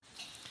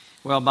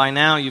Well, by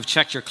now you've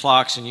checked your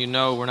clocks and you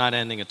know we're not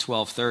ending at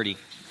 12:30.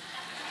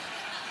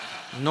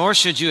 Nor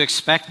should you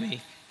expect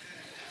me.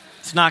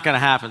 It's not going to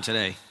happen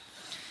today.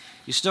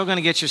 You're still going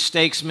to get your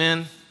steaks,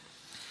 men.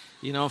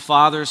 You know,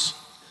 fathers.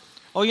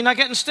 Oh, you're not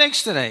getting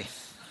steaks today.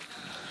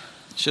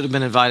 Should have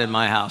been invited to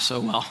my house.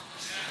 Oh, well.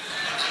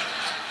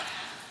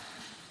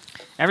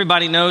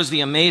 Everybody knows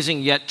the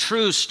amazing yet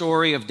true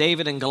story of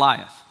David and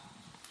Goliath.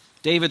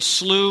 David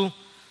slew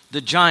the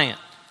giant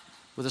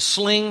with a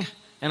sling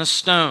and a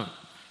stone.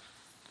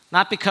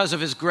 Not because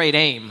of his great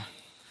aim,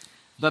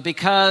 but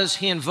because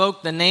he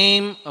invoked the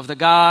name of the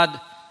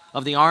God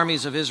of the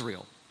armies of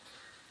Israel.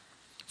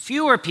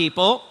 Fewer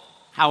people,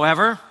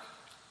 however,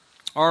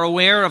 are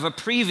aware of a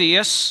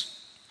previous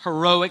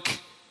heroic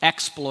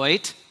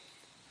exploit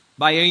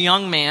by a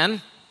young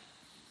man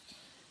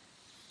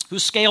who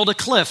scaled a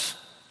cliff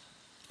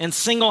and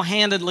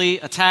single-handedly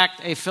attacked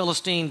a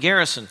Philistine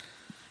garrison,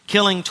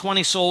 killing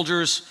 20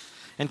 soldiers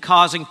and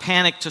causing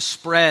panic to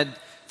spread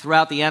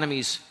throughout the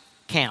enemy's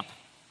camp.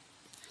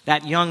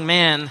 That young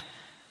man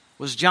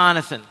was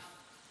Jonathan,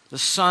 the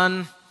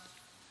son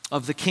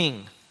of the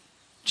king.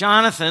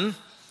 Jonathan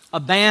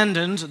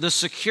abandoned the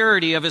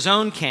security of his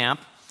own camp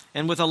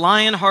and with a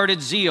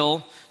lion-hearted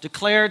zeal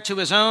declared to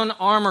his own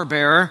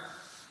armor-bearer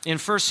in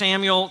 1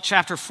 Samuel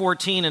chapter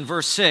 14 and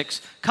verse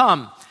 6,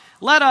 "Come,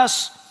 let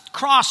us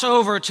cross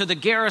over to the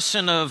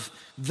garrison of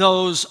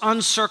those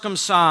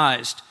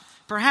uncircumcised.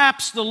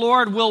 Perhaps the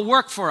Lord will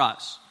work for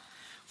us.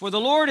 For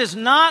the Lord is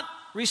not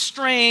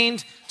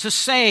restrained to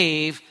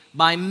save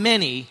by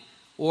many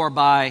or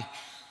by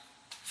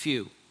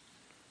few."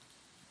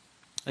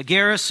 A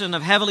garrison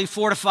of heavily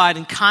fortified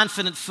and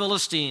confident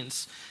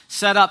Philistines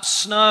set up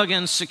snug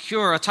and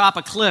secure atop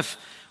a cliff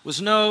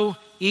was no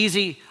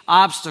easy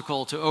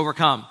obstacle to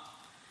overcome.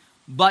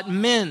 But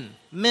men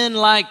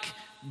like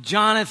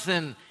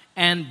Jonathan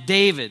and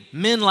David,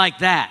 men like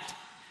that,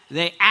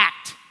 they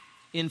act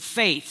in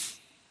faith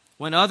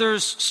when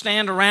others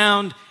stand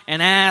around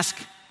and ask,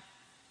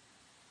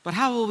 "But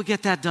how will we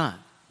get that done?"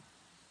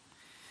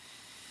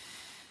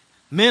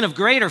 Men of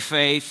greater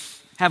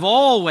faith have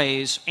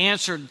always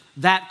answered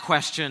that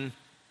question.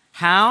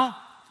 How?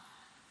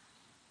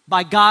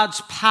 By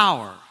God's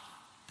power.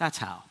 That's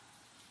how.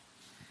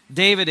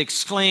 David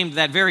exclaimed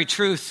that very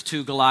truth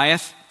to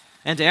Goliath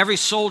and to every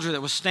soldier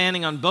that was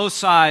standing on both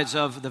sides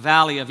of the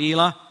valley of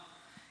Elah.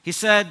 He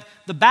said,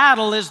 "The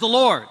battle is the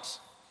Lord's,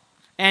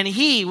 and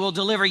he will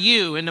deliver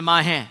you into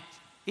my hand."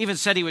 He even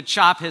said he would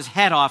chop his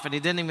head off, and he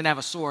didn't even have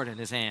a sword in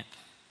his hand.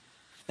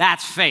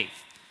 That's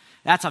faith.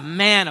 That's a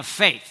man of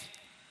faith.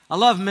 I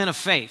love men of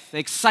faith. They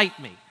excite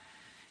me.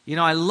 You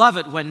know, I love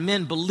it when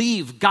men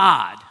believe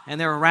God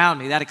and they're around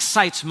me. That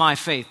excites my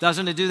faith.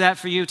 Doesn't it do that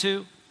for you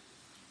too?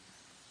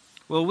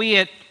 Well, we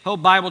at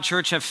Hope Bible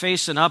Church have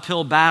faced an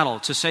uphill battle,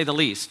 to say the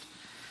least,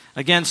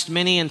 against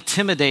many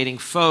intimidating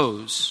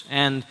foes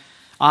and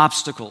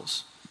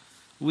obstacles.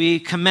 We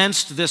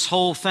commenced this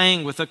whole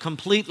thing with a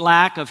complete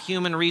lack of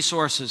human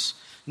resources,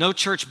 no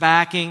church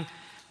backing,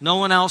 no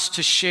one else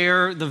to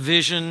share the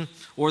vision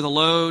or the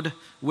load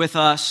with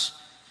us.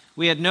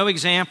 We had no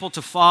example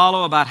to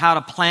follow about how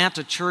to plant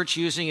a church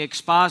using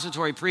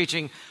expository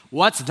preaching.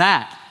 What's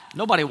that?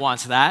 Nobody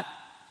wants that.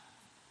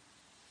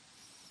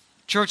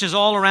 Churches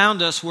all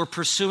around us were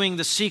pursuing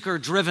the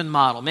seeker-driven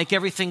model. Make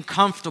everything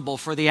comfortable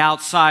for the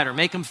outsider.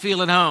 Make them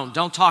feel at home.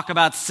 Don't talk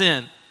about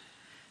sin.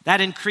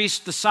 That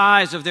increased the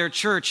size of their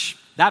church.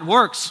 That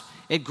works.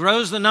 It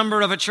grows the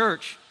number of a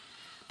church.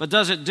 But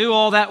does it do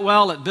all that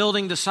well at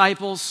building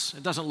disciples?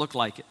 It doesn't look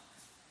like it.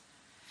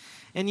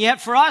 And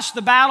yet for us,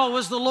 the battle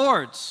was the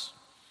Lord's.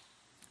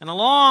 And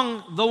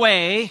along the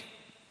way,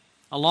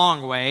 a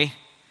long way,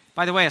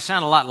 by the way, I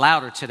sound a lot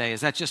louder today.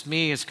 Is that just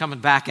me? It's coming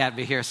back at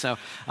me here. So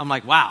I'm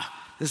like, wow,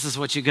 this is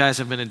what you guys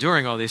have been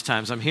enduring all these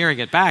times. I'm hearing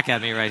it back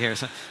at me right here.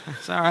 So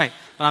it's all right.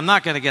 But I'm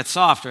not going to get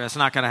softer. That's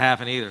not going to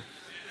happen either.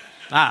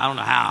 I don't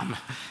know how.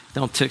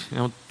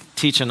 Don't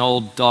teach an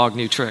old dog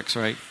new tricks,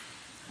 right?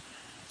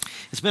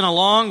 It's been a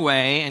long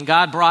way, and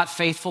God brought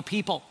faithful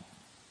people.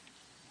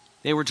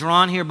 They were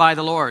drawn here by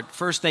the Lord.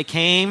 First they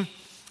came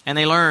and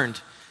they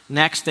learned.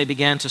 Next they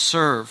began to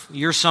serve.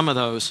 You're some of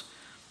those.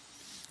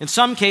 In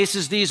some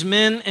cases, these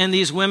men and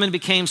these women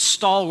became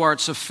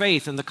stalwarts of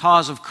faith in the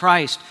cause of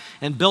Christ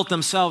and built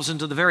themselves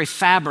into the very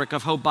fabric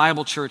of Hope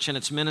Bible Church and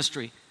its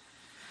ministry.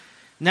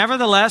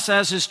 Nevertheless,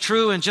 as is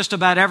true in just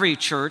about every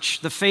church,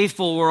 the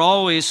faithful were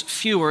always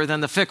fewer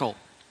than the fickle.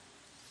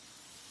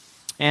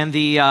 And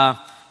the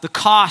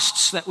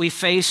costs that we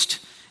faced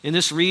in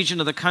this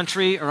region of the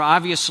country are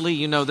obviously,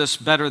 you know this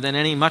better than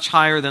any, much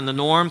higher than the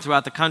norm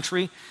throughout the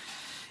country.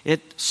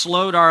 It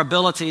slowed our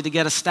ability to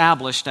get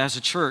established as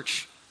a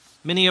church.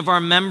 Many of our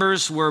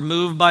members were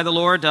moved by the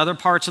Lord to other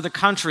parts of the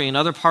country and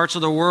other parts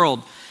of the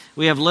world.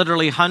 We have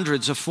literally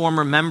hundreds of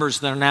former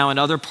members that are now in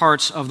other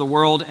parts of the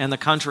world and the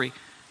country.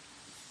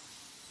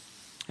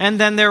 And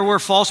then there were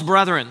false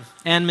brethren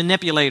and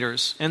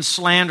manipulators and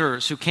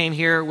slanderers who came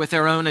here with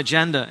their own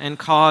agenda and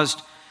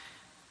caused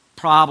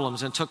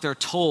problems and took their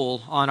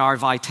toll on our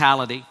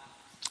vitality.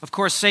 Of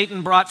course,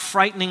 Satan brought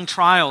frightening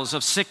trials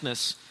of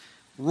sickness,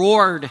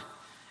 roared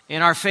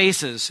in our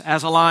faces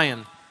as a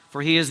lion,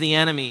 for he is the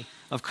enemy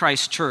of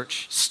Christ's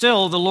church.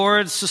 Still, the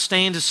Lord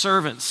sustained his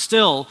servants.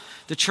 Still,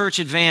 the church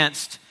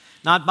advanced,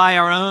 not by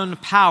our own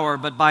power,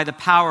 but by the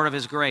power of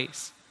his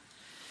grace.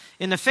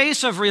 In the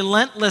face of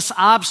relentless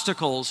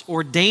obstacles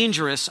or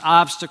dangerous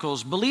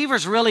obstacles,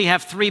 believers really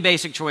have three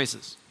basic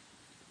choices.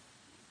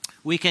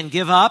 We can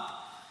give up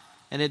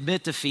and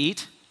admit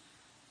defeat,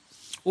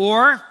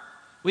 or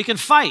we can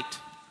fight,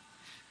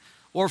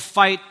 or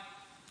fight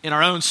in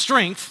our own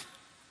strength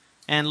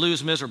and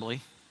lose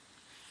miserably.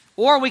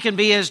 Or we can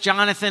be as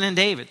Jonathan and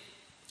David,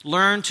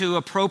 learn to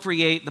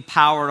appropriate the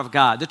power of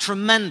God, the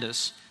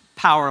tremendous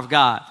power of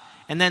God,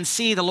 and then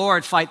see the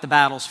Lord fight the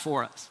battles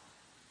for us.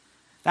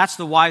 That's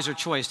the wiser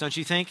choice, don't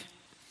you think?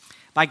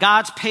 By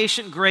God's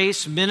patient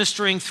grace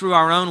ministering through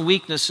our own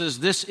weaknesses,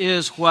 this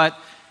is what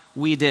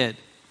we did.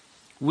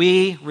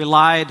 We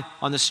relied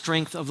on the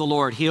strength of the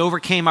Lord. He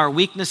overcame our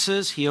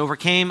weaknesses, he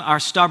overcame our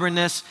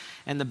stubbornness,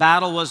 and the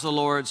battle was the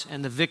Lord's,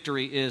 and the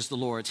victory is the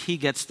Lord's. He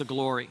gets the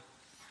glory.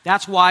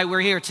 That's why we're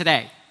here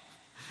today.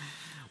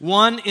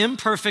 One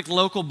imperfect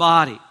local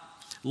body,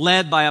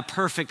 led by a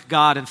perfect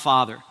God and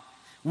Father,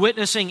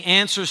 witnessing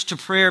answers to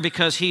prayer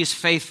because he's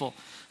faithful,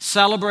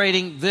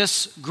 celebrating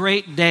this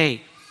great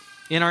day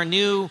in our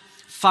new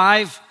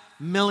 $5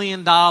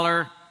 million,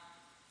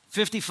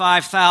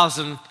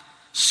 55,000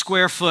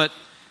 square foot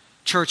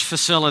church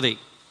facility,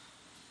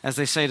 as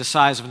they say, the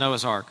size of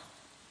Noah's Ark,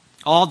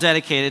 all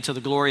dedicated to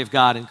the glory of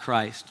God in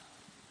Christ.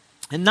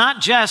 And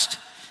not just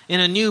in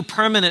a new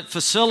permanent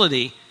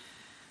facility,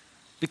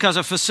 because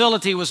a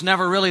facility was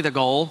never really the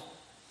goal,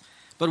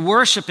 but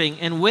worshiping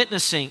and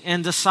witnessing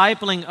and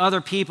discipling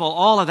other people,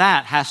 all of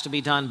that has to be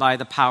done by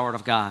the power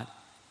of God.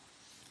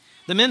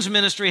 The men's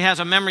ministry has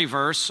a memory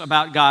verse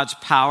about God's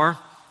power,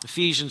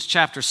 Ephesians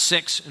chapter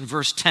 6 and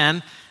verse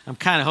 10. I'm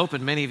kind of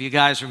hoping many of you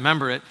guys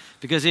remember it,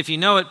 because if you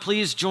know it,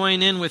 please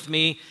join in with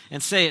me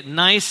and say it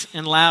nice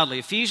and loudly.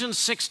 Ephesians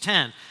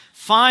 6:10,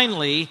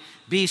 finally,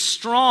 be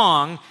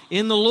strong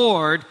in the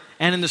Lord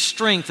and in the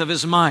strength of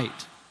his might.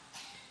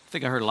 I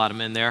think I heard a lot of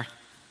men there.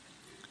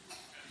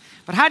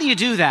 But how do you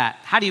do that?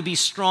 How do you be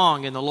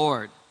strong in the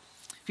Lord?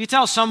 If you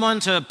tell someone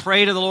to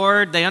pray to the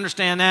Lord, they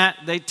understand that.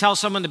 They tell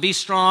someone to be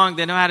strong,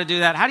 they know how to do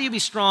that. How do you be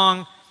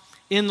strong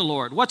in the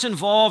Lord? What's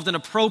involved in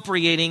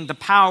appropriating the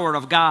power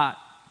of God?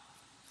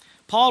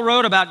 Paul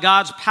wrote about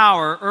God's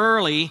power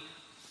early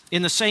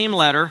in the same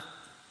letter,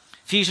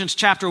 Ephesians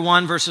chapter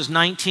 1, verses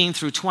 19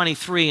 through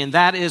 23, and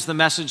that is the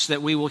message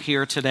that we will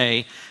hear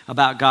today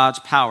about God's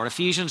power.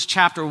 Ephesians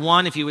chapter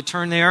 1, if you would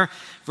turn there,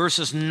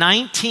 verses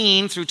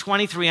 19 through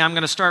 23. I'm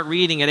going to start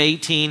reading at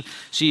 18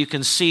 so you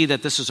can see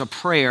that this is a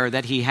prayer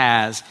that he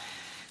has.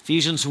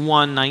 Ephesians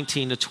 1,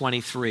 19 to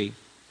 23.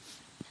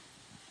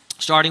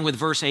 Starting with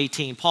verse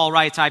 18, Paul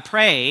writes, I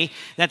pray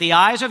that the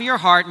eyes of your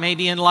heart may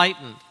be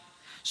enlightened,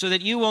 so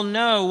that you will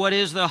know what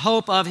is the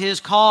hope of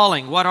his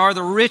calling, what are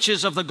the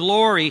riches of the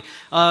glory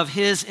of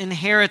his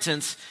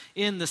inheritance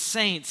in the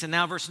saints. And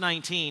now verse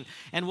 19,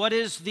 and what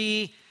is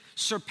the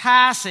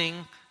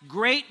surpassing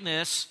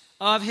greatness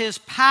of his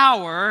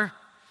power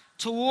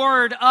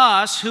toward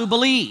us who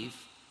believe.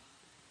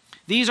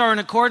 These are in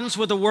accordance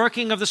with the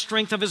working of the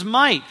strength of his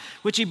might,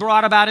 which he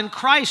brought about in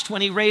Christ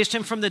when he raised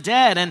him from the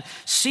dead and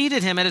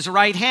seated him at his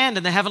right hand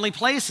in the heavenly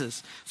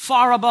places,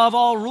 far above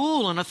all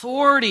rule and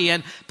authority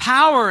and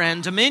power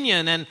and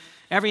dominion and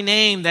every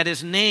name that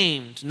is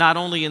named, not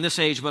only in this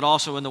age but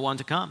also in the one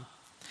to come.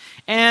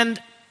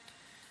 And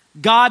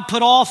God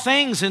put all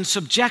things in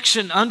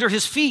subjection under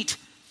his feet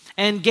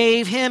and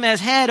gave him as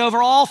head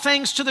over all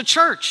things to the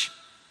church,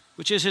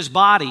 which is his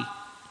body,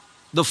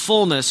 the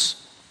fullness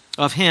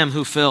of him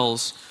who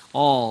fills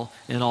all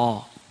in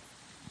all.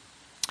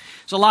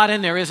 There's a lot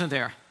in there, isn't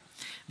there?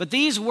 But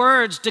these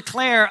words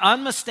declare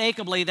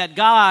unmistakably that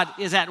God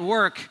is at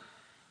work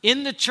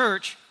in the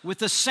church with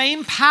the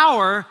same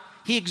power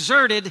he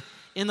exerted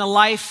in the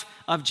life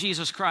of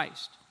Jesus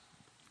Christ.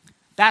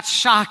 That's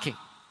shocking.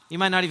 You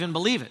might not even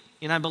believe it.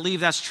 And I believe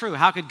that's true.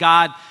 How could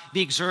God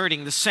be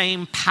exerting the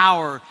same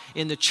power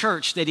in the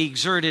church that he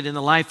exerted in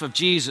the life of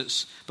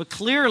Jesus? But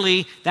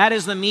clearly, that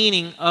is the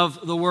meaning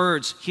of the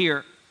words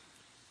here.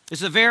 It's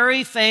the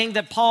very thing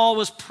that Paul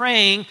was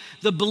praying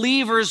the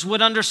believers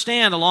would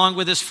understand, along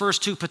with his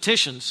first two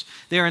petitions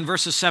there in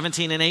verses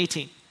 17 and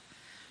 18.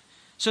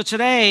 So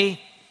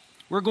today,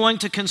 we're going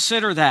to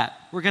consider that.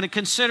 We're going to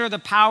consider the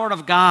power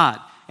of God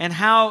and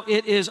how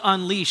it is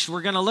unleashed.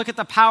 We're going to look at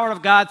the power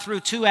of God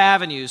through two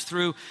avenues,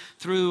 through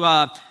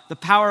the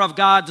power of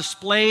God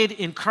displayed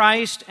in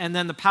Christ and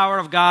then the power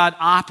of God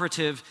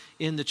operative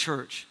in the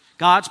church.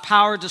 God's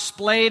power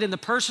displayed in the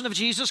person of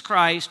Jesus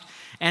Christ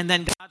and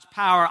then God's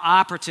power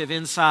operative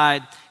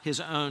inside his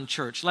own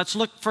church. Let's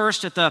look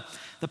first at the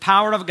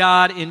power of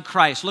God in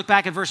Christ. Look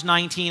back at verse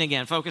 19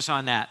 again. Focus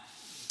on that.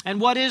 And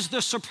what is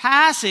the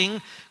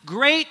surpassing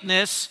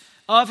greatness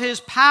of his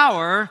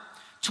power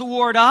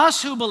toward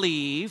us who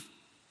believe?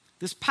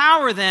 This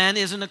power then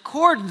is in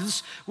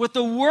accordance with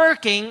the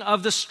working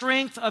of the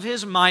strength of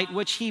his might,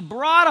 which he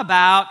brought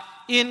about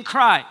in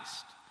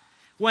Christ,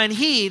 when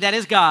he, that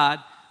is God,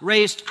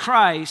 raised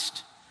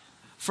Christ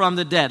from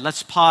the dead.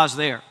 Let's pause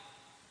there.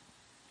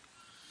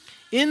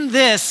 In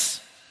this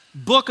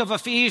book of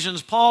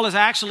Ephesians, Paul is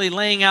actually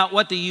laying out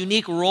what the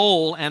unique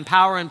role and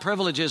power and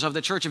privileges of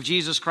the Church of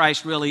Jesus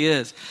Christ really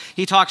is.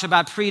 He talks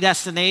about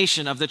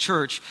predestination of the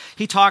church.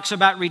 He talks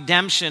about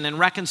redemption and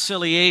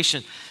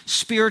reconciliation,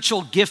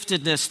 spiritual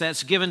giftedness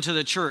that's given to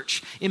the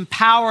church,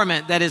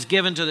 empowerment that is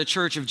given to the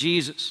church of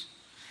Jesus.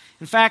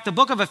 In fact, the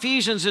book of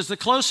Ephesians is the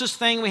closest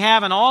thing we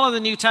have in all of the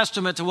New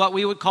Testament to what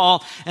we would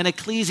call an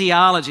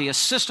ecclesiology, a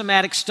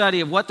systematic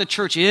study of what the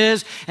church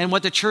is and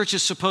what the church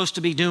is supposed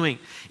to be doing.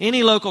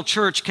 Any local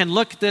church can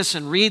look at this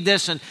and read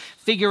this and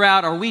figure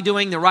out, are we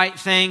doing the right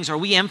things? Are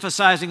we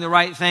emphasizing the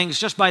right things?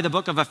 Just by the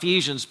book of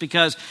Ephesians,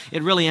 because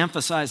it really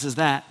emphasizes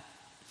that.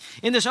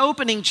 In this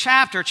opening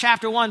chapter,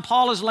 chapter 1,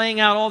 Paul is laying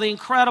out all the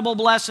incredible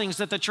blessings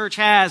that the church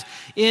has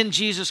in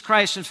Jesus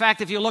Christ. In fact,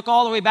 if you look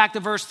all the way back to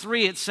verse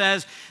 3, it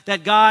says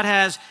that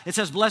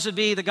blessed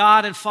be the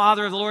God and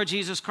Father of the Lord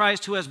Jesus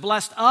Christ, who has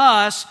blessed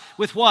us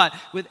with what?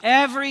 With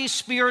every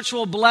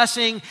spiritual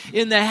blessing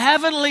in the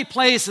heavenly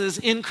places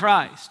in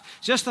Christ.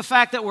 Just the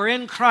fact that we're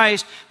in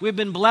Christ, we've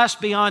been blessed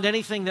beyond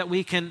anything that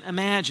we can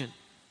imagine.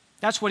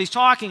 That's what he's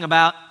talking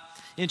about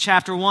in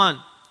chapter 1.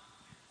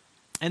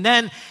 And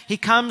then he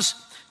comes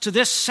to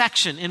this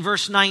section in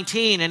verse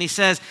 19, and he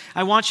says,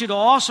 I want you to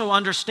also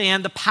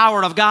understand the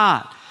power of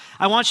God.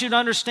 I want you to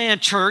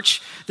understand,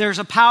 church, there's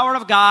a power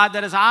of God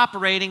that is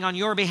operating on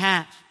your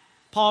behalf.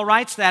 Paul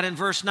writes that in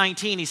verse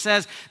 19. He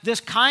says, this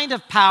kind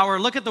of power,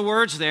 look at the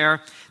words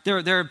there,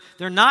 they're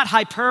not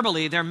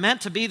hyperbole, they're meant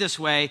to be this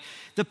way.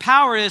 The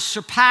power is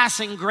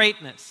surpassing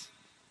greatness.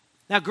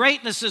 Now,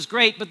 greatness is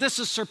great, but this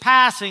is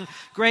surpassing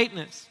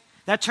greatness.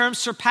 That term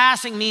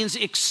surpassing means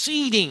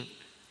exceeding.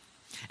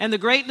 And the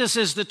greatness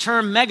is the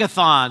term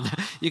megathon.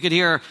 You could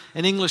hear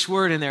an English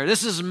word in there.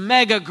 This is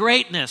mega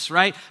greatness,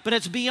 right? But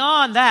it's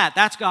beyond that.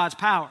 That's God's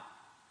power.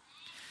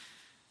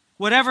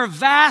 Whatever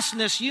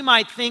vastness you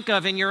might think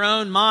of in your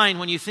own mind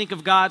when you think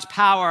of God's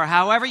power,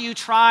 however you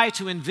try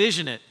to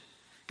envision it,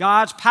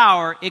 God's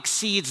power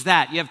exceeds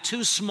that. You have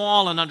too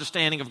small an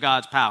understanding of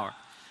God's power.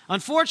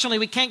 Unfortunately,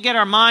 we can't get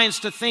our minds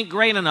to think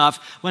great enough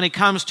when it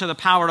comes to the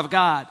power of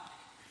God.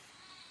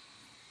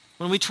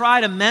 When we try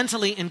to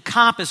mentally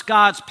encompass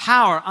God's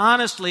power,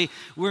 honestly,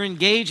 we're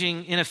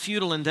engaging in a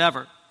futile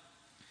endeavor.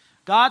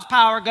 God's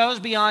power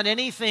goes beyond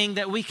anything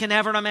that we can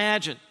ever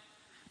imagine.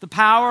 The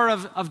power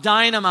of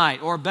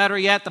dynamite, or better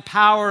yet, the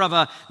power of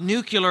a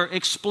nuclear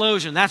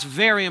explosion. That's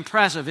very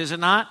impressive, is it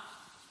not?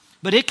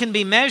 But it can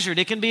be measured,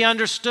 it can be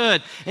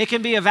understood, it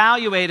can be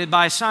evaluated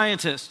by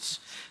scientists.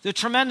 The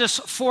tremendous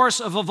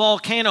force of a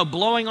volcano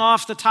blowing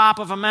off the top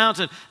of a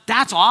mountain,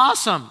 that's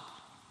awesome,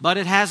 but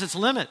it has its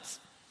limits.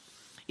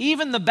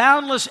 Even the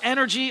boundless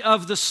energy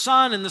of the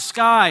sun in the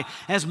sky,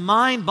 as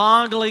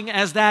mind-boggling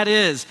as that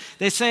is,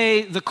 they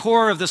say the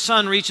core of the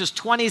sun reaches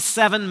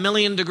 27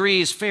 million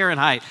degrees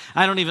Fahrenheit.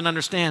 I don't even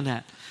understand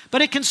that.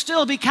 But it can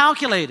still be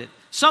calculated.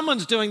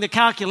 Someone's doing the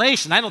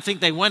calculation. I don't think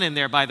they went in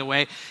there, by the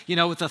way,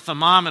 with a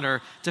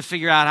thermometer to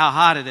figure out how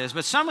hot it is.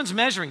 But someone's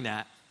measuring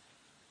that.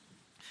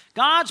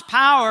 God's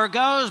power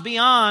goes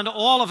beyond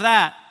all of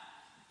that.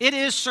 It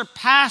is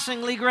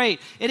surpassingly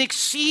great. It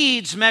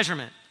exceeds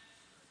measurement.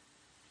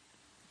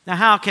 Now,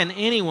 how can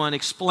anyone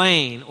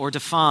explain or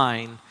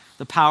define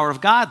the power of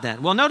God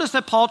then? Well, notice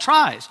that Paul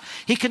tries.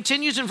 He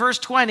continues in verse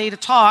 20 to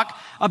talk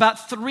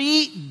about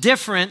 3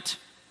 different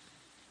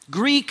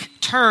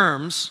Greek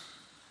terms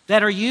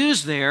that are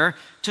used there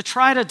to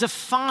try to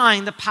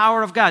define the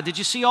power of God. Did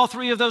you see all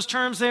 3 of those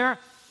terms there?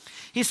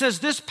 He says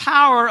this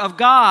power of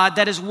God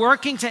that is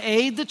working to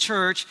aid the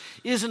church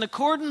is in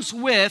accordance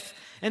with,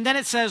 and then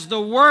it says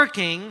the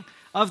working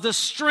of the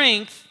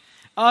strength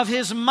of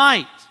his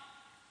might.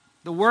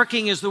 The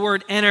working is the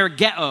word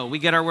energeo. We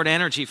get our word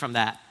energy from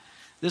that.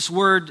 This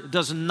word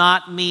does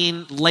not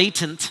mean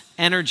latent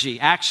energy.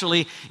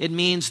 Actually, it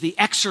means the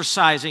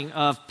exercising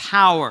of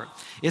power.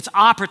 It's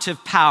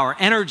operative power,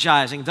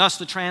 energizing, thus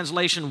the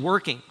translation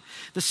working.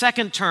 The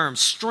second term,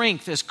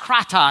 strength, is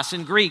kratos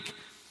in Greek.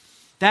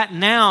 That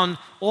noun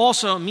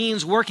also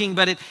means working,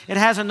 but it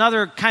has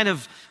another kind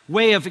of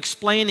way of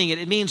explaining it.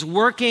 It means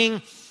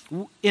working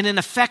in an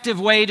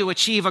effective way to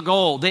achieve a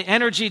goal. The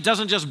energy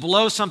doesn't just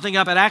blow something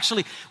up, it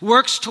actually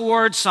works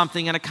towards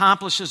something and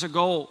accomplishes a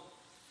goal.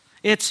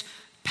 It's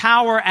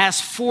power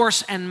as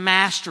force and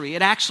mastery.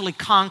 It actually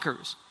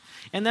conquers.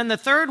 And then the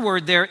third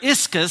word there,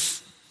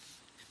 ischus,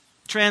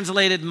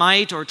 translated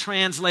might or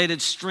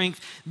translated strength.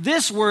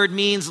 This word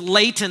means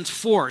latent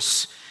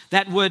force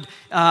that would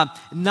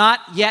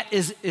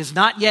is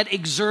not yet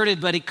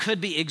exerted, but it could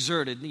be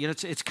exerted.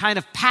 It's kind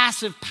of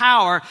passive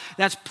power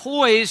that's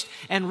poised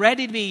and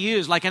ready to be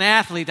used, like an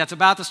athlete that's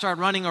about to start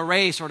running a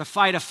race or to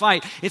fight a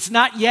fight. It's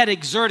not yet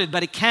exerted,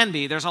 but it can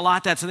be. There's a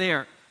lot that's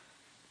there.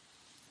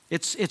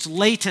 It's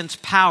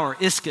latent power,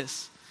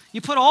 ischus.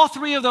 You put all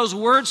 3 of those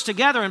words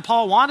together, and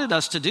Paul wanted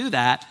us to do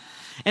that.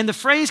 And the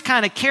phrase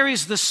kind of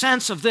carries the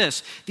sense of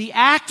this: the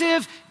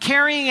active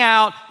carrying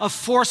out of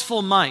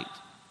forceful might.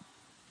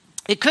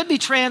 It could be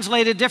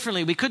translated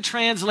differently. We could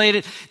translate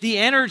it the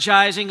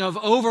energizing of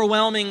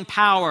overwhelming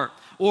power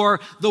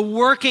or the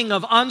working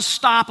of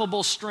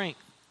unstoppable strength.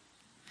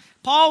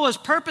 Paul was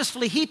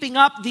purposefully heaping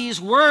up these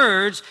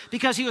words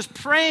because he was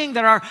praying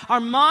that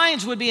our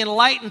minds would be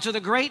enlightened to the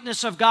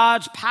greatness of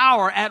God's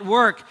power at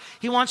work.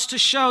 He wants to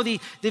show the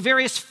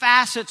various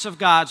facets of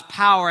God's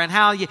power and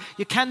how you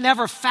can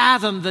never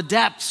fathom the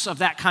depths of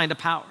that kind of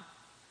power.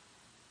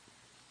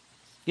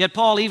 Yet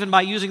Paul, even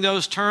by using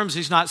those terms,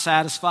 he's not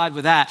satisfied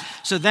with that.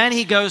 So then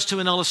he goes to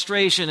an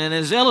illustration, and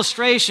his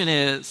illustration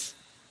is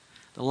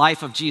the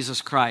life of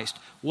Jesus Christ.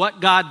 What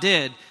God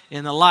did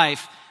in the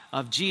life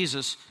of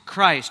Jesus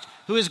Christ,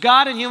 who is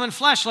God in human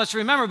flesh, let's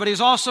remember, but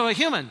he's also a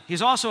human.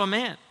 He's also a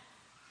man.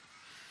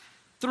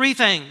 3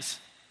 things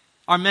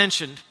are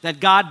mentioned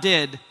that God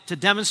did to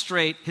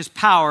demonstrate his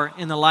power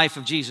in the life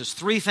of Jesus.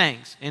 3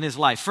 things in his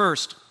life.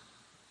 First,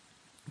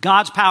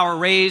 God's power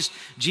raised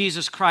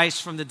Jesus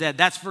Christ from the dead.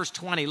 That's verse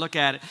 20. Look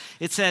at it.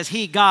 It says,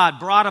 he, God,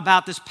 brought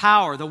about this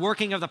power, the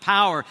working of the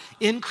power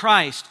in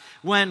Christ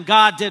when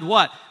God did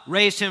what?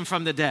 Raised him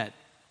from the dead.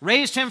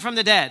 Raised him from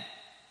the dead.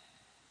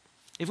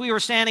 If we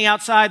were standing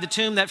outside the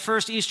tomb that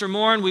first Easter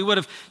morn, we would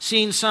have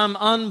seen some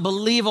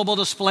unbelievable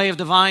display of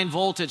divine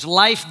voltage,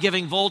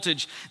 life-giving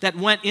voltage that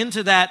went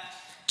into that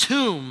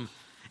tomb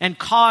and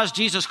caused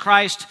Jesus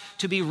Christ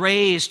to be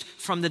raised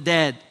from the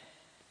dead.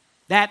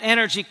 That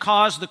energy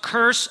caused the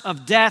curse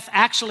of death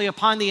actually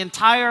upon the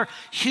entire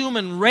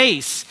human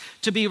race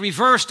to be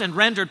reversed and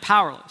rendered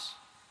powerless.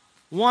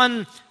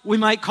 One we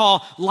might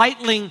call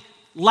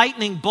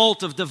lightning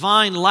bolt of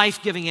divine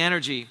life-giving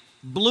energy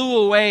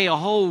blew away a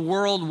whole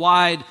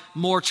worldwide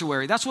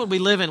mortuary. That's what we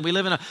live in. We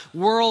live in a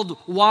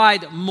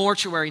worldwide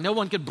mortuary. No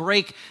one could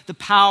break the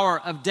power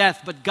of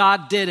death, but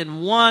God did.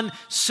 In one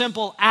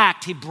simple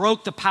act, he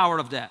broke the power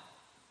of death.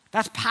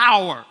 That's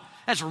power.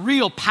 That's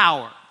real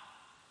power.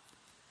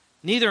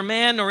 Neither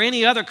man nor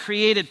any other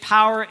created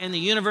power in the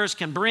universe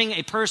can bring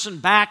a person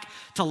back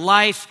to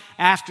life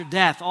after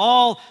death.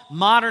 All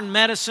modern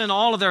medicine,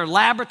 all of their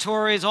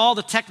laboratories, all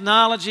the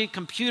technology,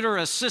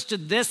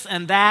 computer-assisted this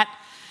and that,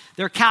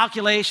 their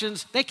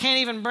calculations, they can't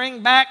even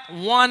bring back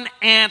one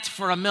ant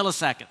for a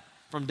millisecond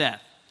from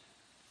death.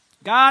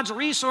 God's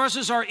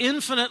resources are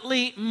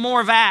infinitely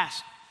more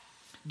vast.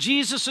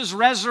 Jesus'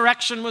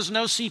 resurrection was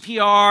no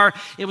CPR.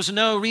 It was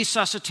no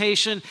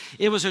resuscitation.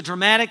 It was a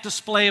dramatic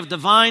display of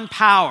divine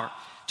power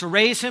to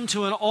raise him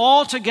to an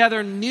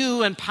altogether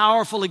new and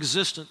powerful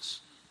existence.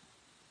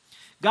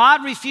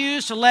 God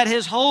refused to let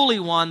his Holy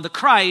One, the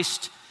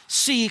Christ,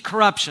 see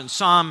corruption.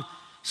 Psalm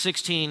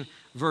 16,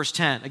 verse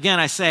 10. Again,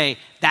 I say,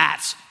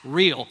 that's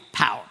real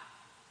power.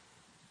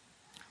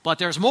 But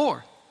there's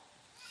more.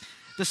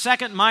 The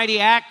second mighty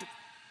act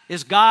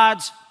is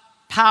God's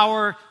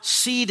power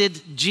seated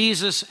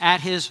Jesus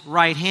at his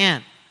right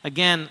hand.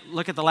 Again,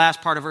 look at the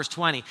last part of verse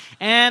 20.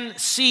 And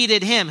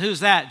seated him.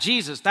 Who's that?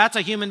 Jesus. That's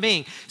a human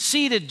being.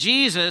 Seated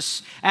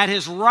Jesus at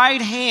his right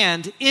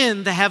hand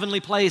in the heavenly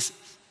places,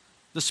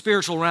 the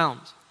spiritual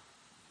realms.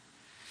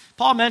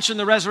 Paul mentioned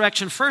the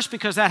resurrection first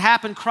because that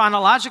happened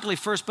chronologically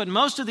first, but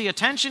most of the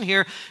attention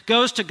here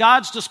goes to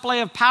God's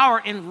display of power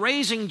in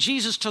raising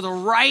Jesus to the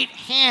right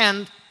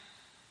hand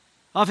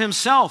of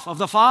himself, of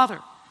the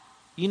Father.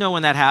 You know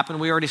when that happened.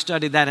 We already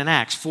studied that in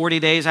Acts. 40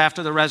 days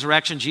after the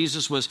resurrection,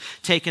 Jesus was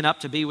taken up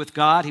to be with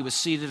God. He was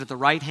seated at the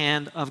right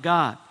hand of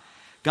God.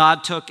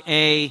 God took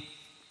a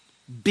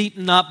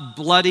beaten up,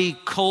 bloody,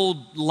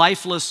 cold,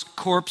 lifeless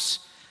corpse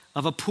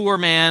of a poor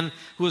man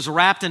who was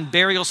wrapped in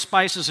burial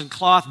spices and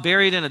cloth,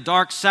 buried in a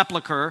dark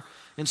sepulcher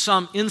in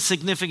some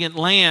insignificant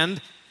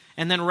land,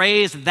 and then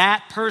raised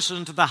that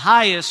person to the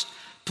highest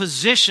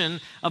position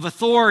of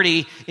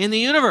authority in the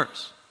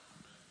universe.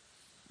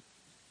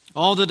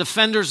 All the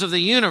defenders of the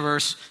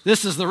universe,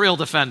 this is the real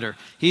defender.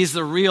 He's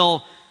the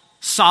real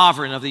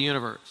sovereign of the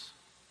universe.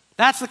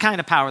 That's the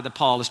kind of power that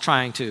Paul is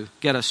trying to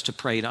get us to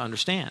pray to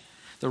understand.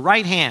 The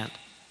right hand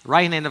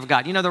of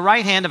God. You know, the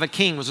right hand of a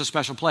king was a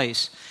special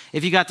place.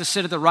 If you got to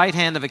sit at the right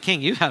hand of a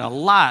king, you had a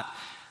lot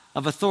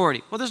of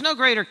authority. Well, there's no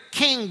greater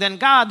king than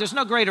God. There's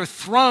no greater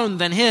throne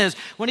than his.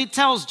 When he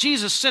tells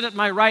Jesus, sit at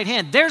my right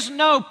hand, there's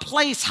no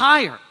place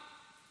higher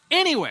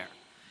anywhere.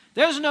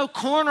 There's no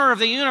corner of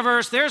the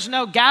universe, there's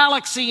no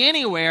galaxy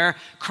anywhere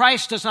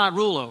Christ does not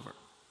rule over.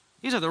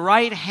 He's at the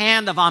right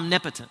hand of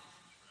omnipotent,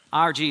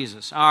 our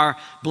Jesus, our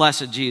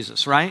blessed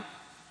Jesus, right?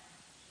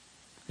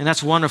 And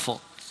that's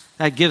wonderful.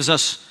 That gives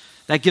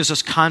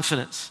us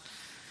confidence.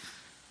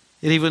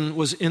 It even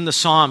was in the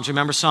Psalms.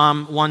 Remember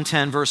Psalm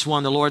 110, verse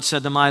 1, the Lord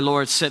said to my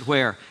Lord, sit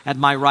where? At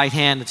my right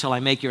hand until I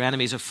make your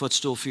enemies a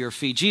footstool for your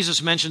feet.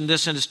 Jesus mentioned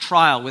this in his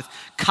trial with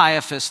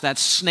Caiaphas, that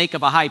snake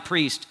of a high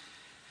priest.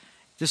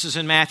 This is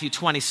in Matthew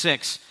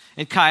 26.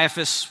 And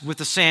Caiaphas, with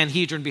the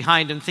Sanhedrin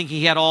behind him, thinking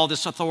he had all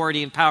this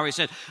authority and power, he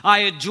said, I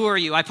adjure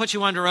you, I put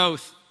you under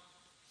oath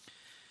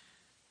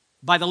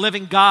by the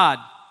living God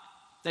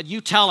that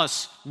you tell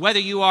us whether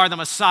you are the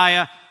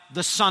Messiah,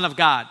 the Son of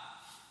God.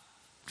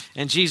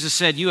 And Jesus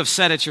said, you have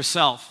said it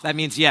yourself. That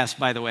means yes,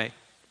 by the way.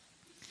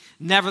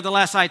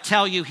 Nevertheless, I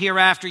tell you,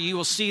 hereafter you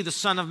will see the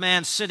Son of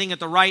Man sitting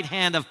at the right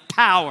hand of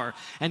power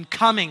and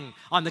coming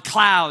on the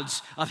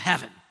clouds of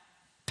heaven.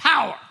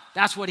 Power,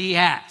 that's what he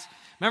has.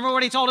 Remember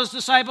what he told his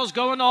disciples?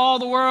 Go into all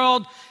the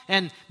world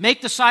and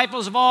make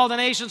disciples of all the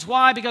nations.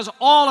 Why? Because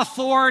all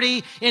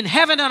authority in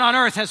heaven and on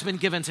earth has been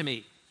given to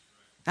me.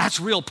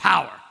 That's real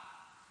power.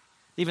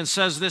 It even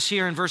says this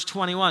here in verse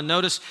 21.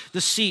 Notice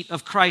the seat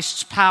of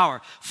Christ's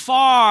power.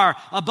 Far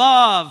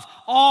above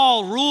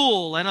all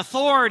rule and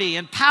authority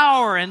and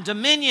power and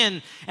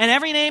dominion and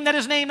every name that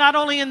is named not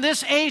only in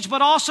this age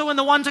but also in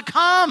the one to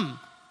come.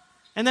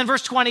 And then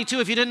verse 22,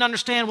 if you didn't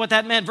understand what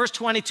that meant, verse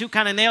 22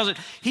 kind of nails it.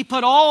 He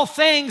put all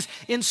things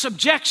in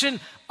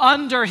subjection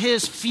under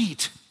his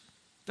feet.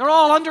 They're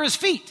all under his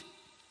feet.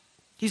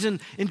 He's in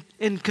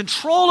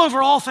control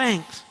over all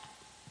things.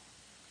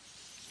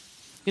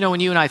 You know,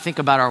 when you and I think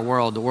about our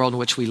world, the world in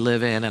which we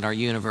live in and our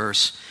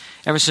universe,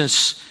 ever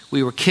since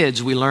we were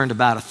kids, we learned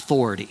about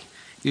authority.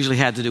 Usually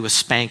had to do with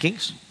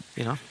spankings,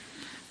 you know.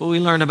 But we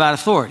learned about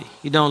authority.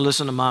 You don't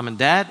listen to mom and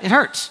dad, it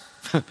hurts.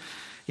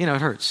 It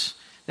hurts.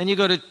 Then you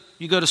go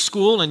to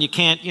school and you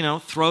can't,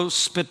 throw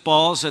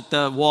spitballs at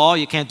the wall.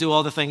 You can't do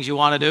all the things you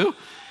want to do.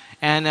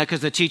 And because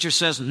the teacher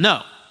says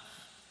no.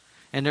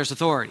 And there's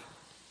authority.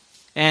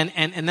 And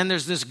then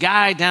there's this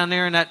guy down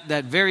there in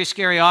that very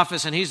scary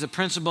office, and he's the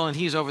principal, and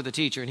he's over the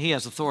teacher, and he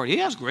has authority. He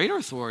has greater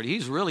authority.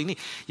 He's really neat.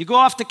 You go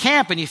off to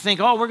camp, and you think,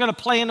 oh, we're going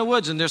to play in the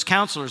woods, and there's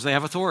counselors. They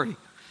have authority.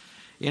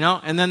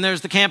 And then there's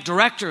the camp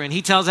director, and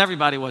he tells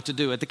everybody what to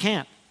do at the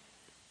camp.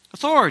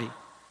 Authority.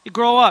 You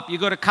grow up, you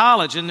go to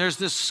college, and there's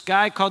this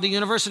guy called the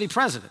university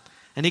president,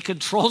 and he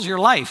controls your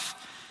life.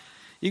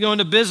 You go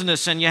into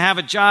business, and you have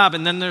a job,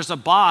 and then there's a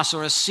boss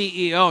or a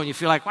CEO, and you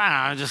feel like,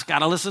 wow, I just got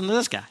to listen to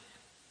this guy.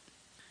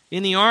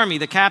 In the army,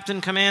 the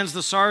captain commands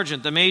the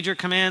sergeant, the major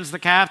commands the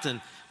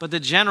captain, but the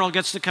general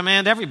gets to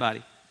command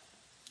everybody.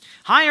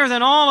 Higher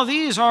than all of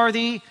these are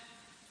the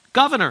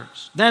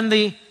governors, then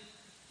the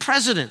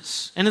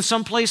presidents, and in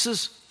some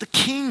places, the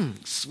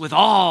kings with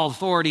all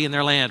authority in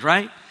their land,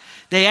 right?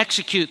 They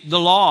execute the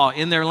law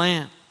in their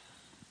land.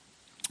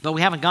 But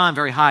we haven't gone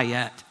very high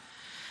yet.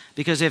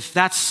 Because if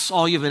that's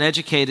all you've been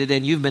educated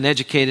in, you've been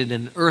educated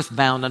in an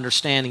earthbound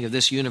understanding of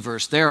this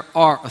universe, there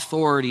are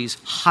authorities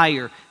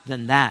higher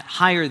than that,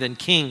 higher than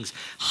kings,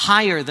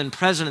 higher than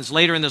presidents.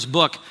 Later in this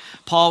book,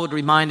 Paul would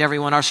remind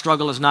everyone our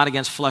struggle is not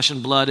against flesh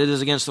and blood. It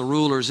is against the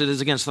rulers. It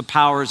is against the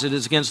powers. It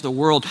is against the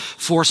world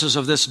forces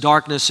of this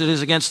darkness. It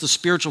is against the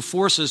spiritual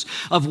forces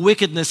of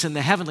wickedness in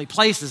the heavenly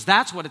places.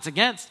 That's what it's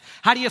against.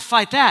 How do you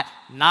fight that?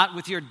 Not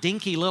with your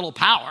dinky little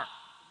power.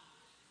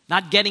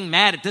 Not getting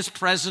mad at this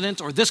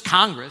president or this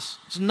Congress.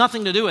 It's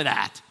nothing to do with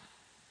that.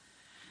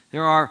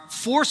 There are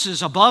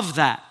forces above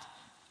that.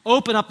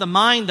 Open up the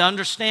mind to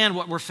understand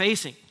what we're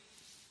facing.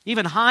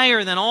 Even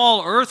higher than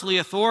all earthly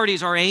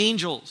authorities are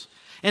angels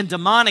and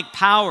demonic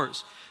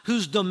powers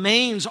whose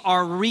domains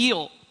are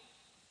real.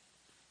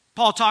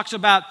 Paul talks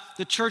about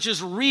the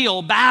church's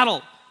real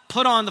battle.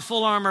 Put on the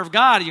full armor of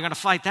God, and you're going to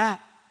fight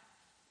that.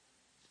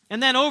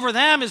 And then over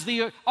them is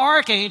the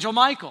archangel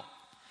Michael.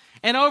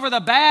 And over the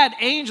bad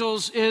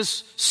angels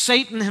is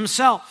Satan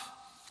himself.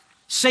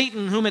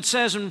 Satan, whom it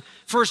says in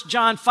 1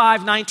 John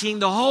 5:19,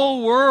 the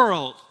whole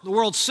world, the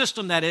world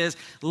system that is,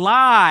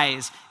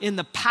 lies in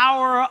the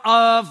power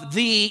of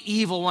the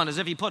evil one, as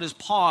if he put his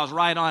paws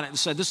right on it and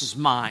said, this is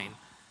mine.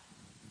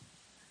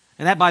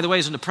 And that, by the way,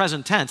 is in the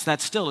present tense.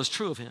 That still is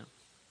true of him.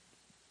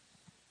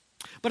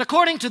 But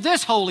according to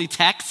this holy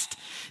text,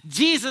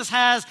 Jesus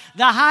has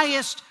the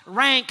highest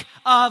rank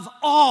of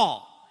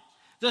all.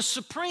 The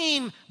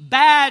supreme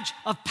badge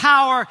of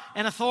power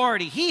and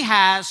authority. He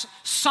has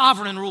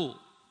sovereign rule.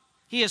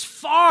 He is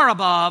far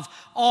above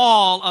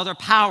all other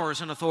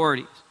powers and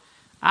authorities.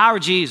 Our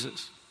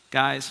Jesus,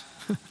 guys,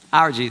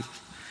 our Jesus,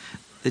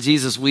 the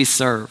Jesus we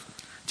serve,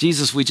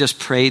 Jesus we just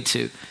prayed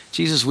to,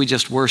 Jesus we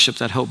just worshiped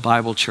at Hope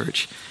Bible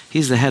Church.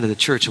 He's the head of the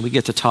church, and we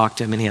get to talk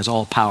to him, and he has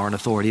all power and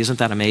authority. Isn't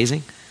that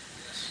amazing?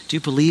 Do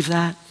you believe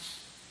that?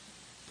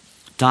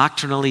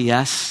 Doctrinally,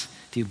 yes.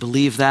 Do you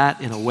believe that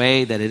in a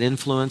way that it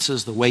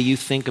influences the way you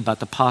think about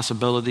the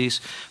possibilities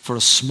for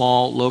a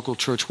small local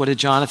church? What did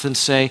Jonathan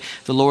say?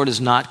 The Lord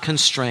is not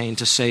constrained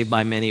to save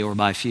by many or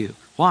by few.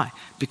 Why?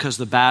 Because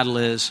the battle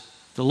is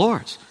the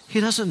Lord's.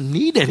 He doesn't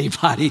need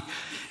anybody.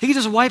 He can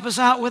just wipe us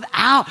out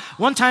without.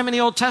 One time in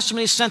the Old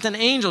Testament, he sent an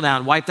angel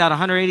down, wiped out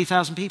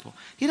 180,000 people.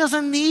 He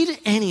doesn't need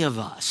any of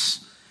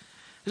us.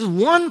 Just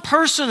one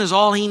person is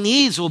all he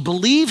needs who will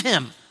believe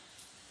him.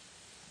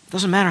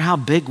 Doesn't matter how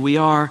big we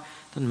are.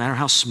 Doesn't matter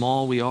how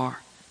small we are.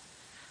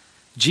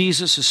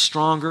 Jesus is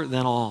stronger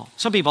than all.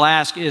 Some people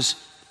ask, is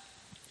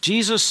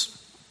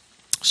Jesus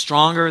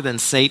stronger than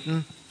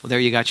Satan? Well, there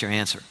you got your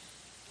answer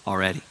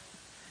already.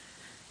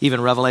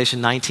 Even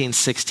Revelation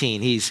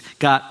 19:16, he's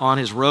got on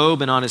his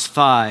robe and on his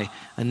thigh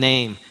a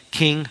name,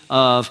 King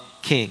of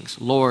Kings,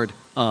 Lord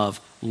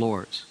of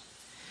Lords.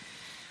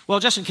 Well,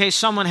 just in case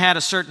someone had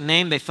a certain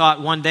name they thought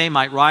one day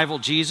might rival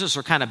Jesus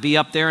or kind of be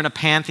up there in a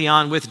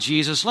pantheon with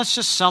Jesus, let's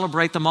just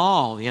celebrate them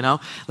all,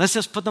 Let's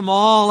just put them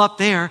all up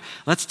there.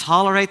 Let's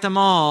tolerate them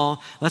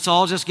all. Let's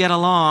all just get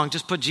along.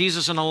 Just put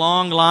Jesus in a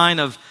long line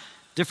of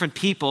different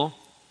people,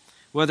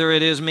 whether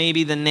it is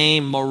maybe the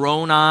name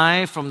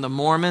Moroni from the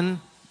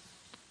Mormon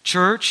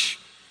church,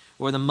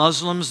 or the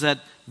Muslims that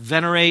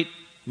venerate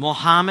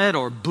Muhammad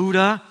or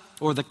Buddha,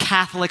 or the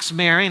Catholics'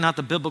 Mary, not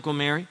the biblical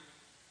Mary.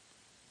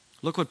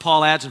 Look what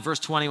Paul adds in verse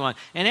 21.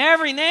 And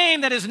every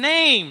name that is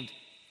named,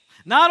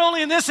 not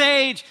only in this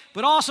age,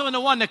 but also in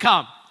the one to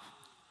come.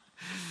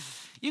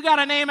 You got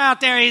a name out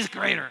there, he's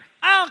greater.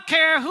 I don't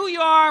care who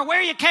you are,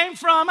 where you came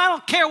from. I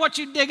don't care what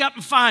you dig up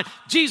and find.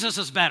 Jesus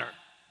is better.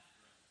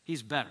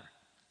 He's better.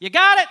 You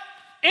got it?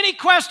 Any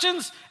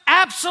questions?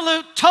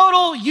 Absolute,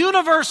 total,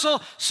 universal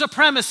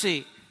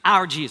supremacy.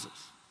 Our Jesus.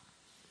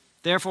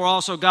 Therefore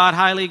also God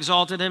highly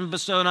exalted him and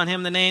bestowed on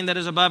him the name that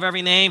is above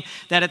every name,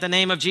 that at the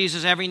name of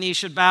Jesus every knee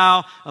should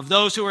bow, of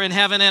those who are in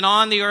heaven and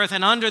on the earth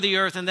and under the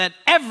earth, and that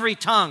every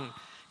tongue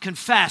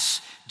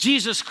confess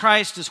Jesus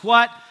Christ is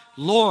what?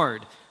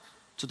 Lord,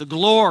 to the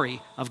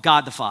glory of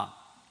God the Father.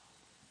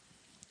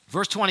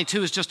 Verse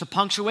 22 is just a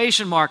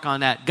punctuation mark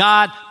on that.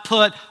 God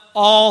put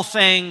all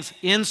things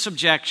in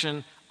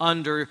subjection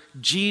under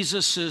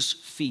Jesus'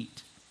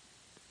 feet.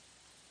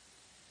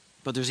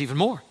 But there's even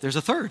more. There's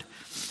a third.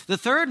 The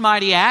third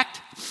mighty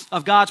act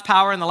of God's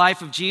power in the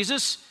life of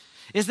Jesus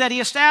is that he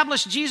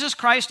established Jesus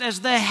Christ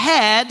as the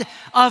head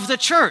of the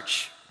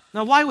church.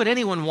 Now, why would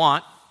anyone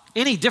want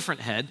any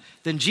different head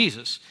than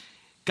Jesus?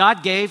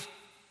 God gave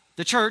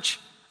the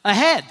church a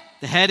head.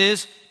 The head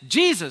is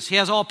Jesus. He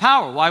has all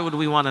power. Why would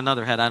we want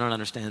another head? I don't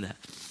understand that.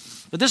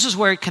 But this is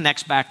where it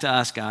connects back to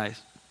us, guys.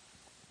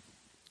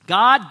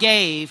 God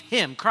gave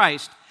him,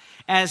 Christ,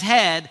 as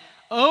head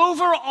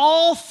over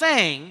all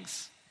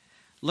things.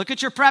 Look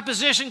at your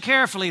preposition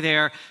carefully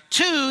there.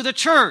 To the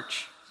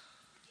church,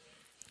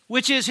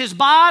 which is his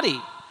body,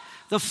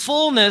 the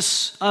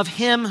fullness of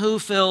him who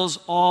fills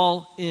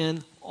all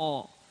in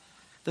all.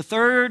 The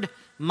third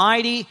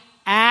mighty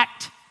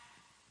act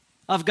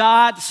of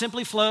God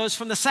simply flows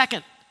from the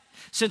second.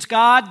 Since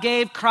God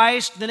gave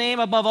Christ the name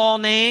above all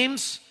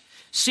names,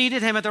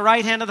 seated him at the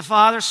right hand of the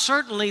Father,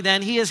 certainly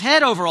then he is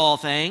head over all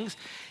things,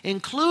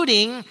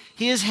 including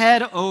he is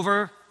head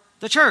over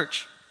the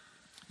church.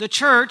 The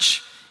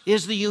church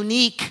is the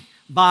unique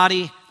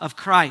body of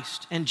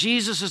Christ. And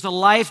Jesus is the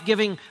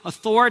life-giving,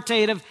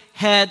 authoritative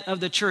head of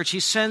the church.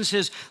 He sends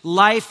his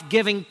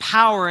life-giving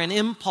power and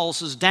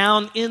impulses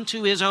down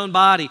into his own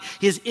body.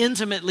 He is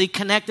intimately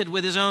connected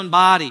with his own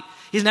body.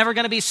 He's never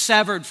going to be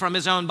severed from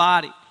his own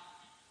body.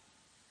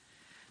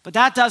 But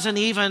that doesn't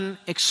even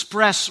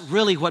express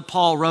really what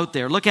Paul wrote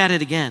there. Look at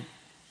it again.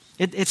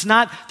 It's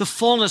not the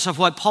fullness of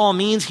what Paul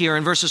means here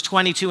in verses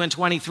 22 and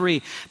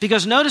 23.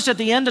 Because notice at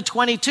the end of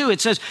 22,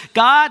 it says,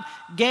 God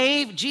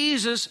gave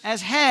Jesus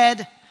as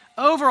head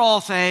over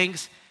all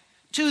things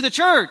to the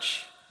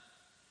church.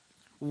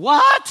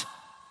 What?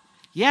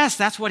 Yes,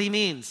 that's what he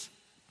means.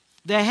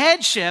 The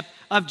headship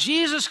of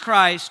Jesus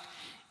Christ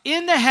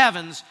in the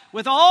heavens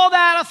with all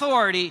that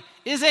authority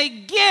is a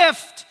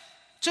gift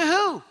to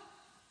who?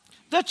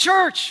 The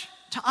church,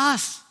 to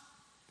us.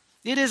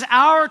 It is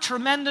our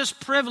tremendous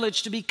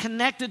privilege to be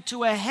connected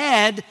to a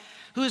head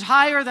who is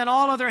higher than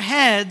all other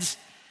heads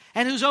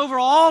and who's over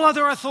all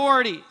other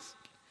authorities.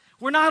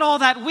 We're not all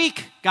that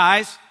weak,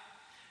 guys.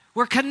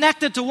 We're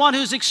connected to one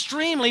who's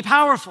extremely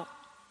powerful.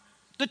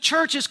 The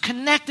church is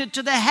connected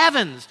to the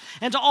heavens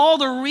and to all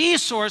the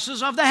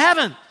resources of the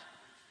heavens.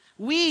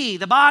 We,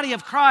 the body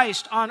of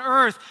Christ on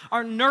earth,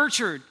 are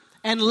nurtured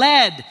and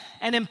led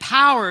and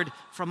empowered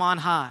from on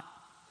high.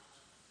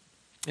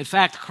 In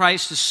fact,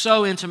 Christ is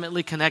so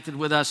intimately connected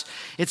with us.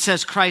 It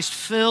says Christ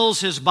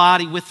fills his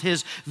body with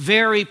his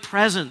very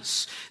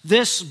presence.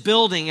 This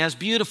building, as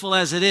beautiful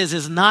as it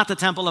is not the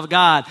temple of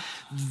God.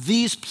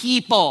 These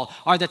people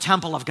are the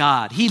temple of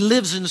God. He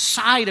lives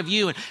inside of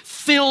you and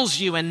fills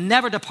you and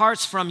never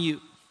departs from you.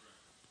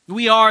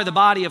 We are the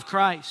body of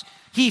Christ.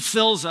 He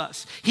fills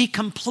us. He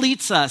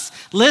completes us.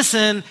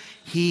 Listen,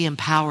 he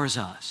empowers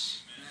us.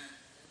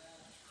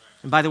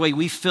 And by the way,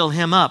 we fill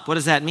him up. What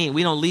does that mean?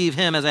 We don't leave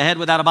him as a head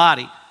without a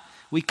body.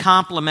 We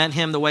complement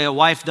him the way a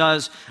wife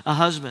does a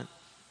husband.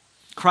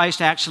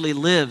 Christ actually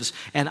lives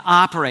and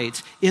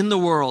operates in the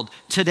world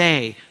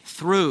today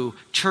through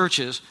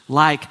churches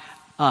like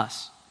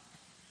us.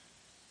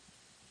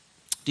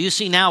 Do you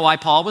see now why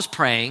Paul was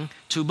praying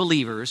to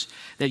believers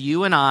that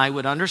you and I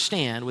would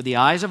understand with the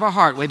eyes of our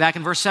heart, way back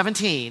in verse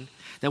 17,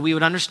 that we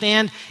would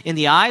understand in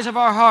the eyes of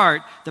our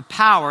heart the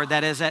power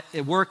that is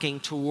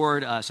working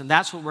toward us. And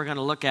that's what we're going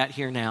to look at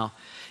here now,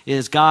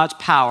 is God's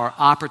power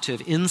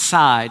operative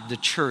inside the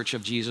church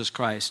of Jesus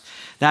Christ.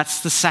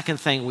 That's the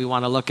second thing we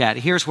want to look at.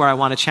 Here's where I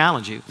want to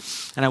challenge you.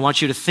 And I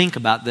want you to think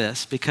about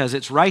this because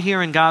it's right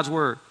here in God's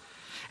word.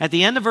 At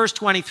the end of verse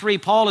 23,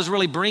 Paul is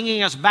really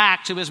bringing us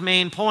back to his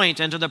main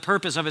point and to the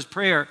purpose of his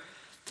prayer.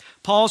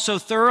 Paul so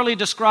thoroughly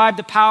described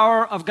the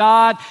power of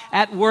God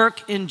at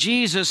work in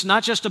Jesus,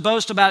 not just to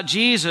boast about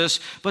Jesus,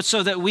 but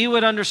so that we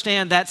would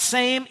understand that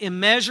same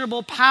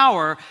immeasurable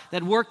power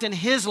that worked in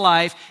his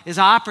life is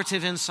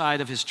operative inside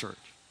of his church.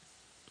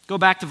 Go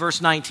back to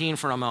verse 19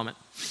 for a moment.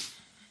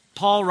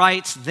 Paul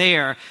writes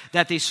there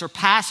that the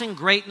surpassing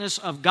greatness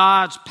of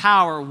God's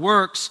power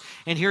works,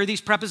 and here are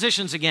these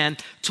prepositions again,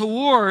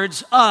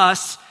 towards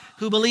us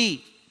who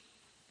believe.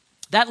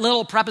 That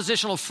little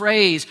prepositional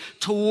phrase,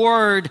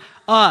 towards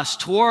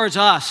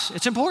us,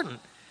 it's important.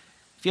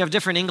 If you have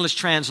different English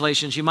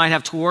translations, you might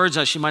have towards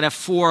us, you might have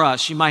for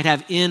us, you might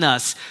have in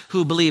us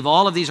who believe.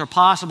 All of these are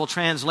possible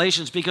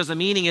translations because the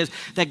meaning is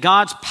that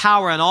God's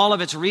power and all of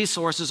its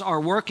resources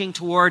are working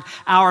toward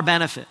our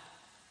benefit.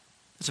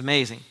 It's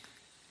amazing.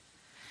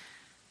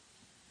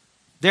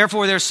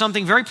 Therefore, there's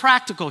something very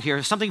practical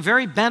here, something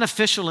very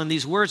beneficial in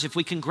these words if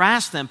we can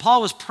grasp them.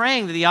 Paul was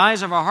praying that the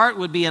eyes of our heart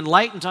would be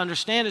enlightened to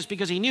understand this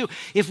because he knew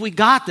if we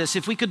got this,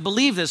 if we could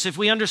believe this, if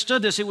we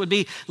understood this, it would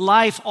be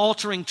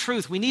life-altering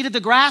truth. We needed to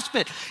grasp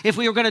it. If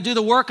we were going to do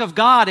the work of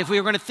God, if we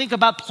were going to think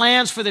about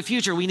plans for the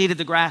future, we needed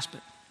to grasp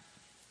it.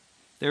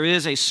 There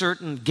is a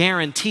certain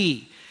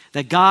guarantee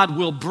that God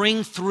will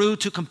bring through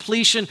to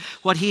completion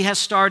what he has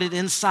started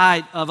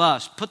inside of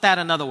us. Put that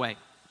another way.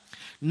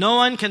 No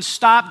one can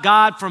stop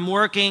God from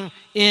working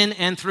in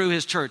and through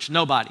his church.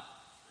 Nobody.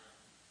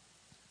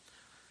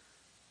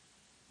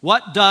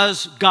 What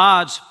does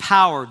God's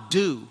power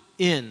do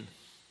in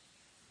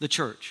the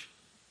church?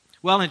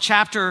 Well, in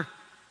chapter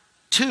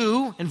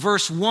 2, in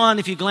verse 1,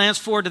 if you glance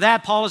forward to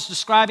that, Paul is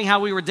describing how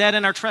we were dead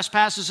in our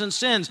trespasses and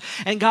sins,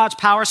 and God's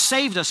power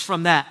saved us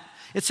from that.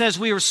 It says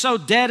we were so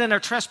dead in our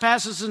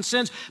trespasses and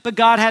sins, but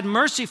God had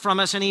mercy from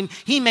us, and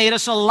he made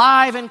us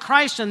alive in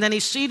Christ, and then he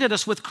seated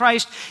us with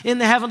Christ in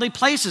the heavenly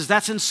places.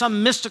 That's in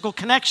some mystical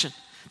connection.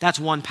 That's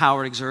one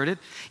power exerted.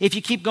 If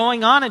you keep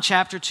going on in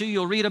chapter 2,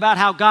 you'll read about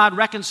how God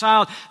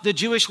reconciled the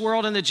Jewish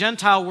world and the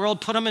Gentile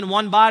world, put them in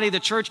one body. The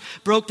church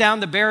broke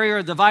down the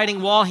barrier, the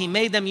dividing wall. He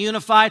made them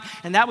unified,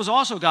 and that was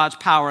also God's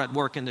power at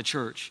work in the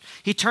church.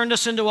 He turned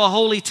us into a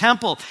holy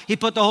temple. He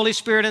put the Holy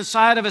Spirit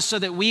inside of us so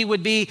that we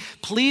would be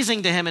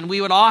pleasing to him and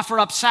we would offer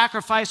up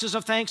sacrifices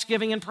of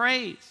thanksgiving and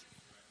praise.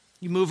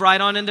 You move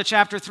right on into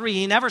chapter 3.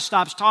 He never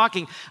stops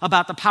talking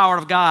about the power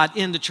of God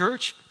in the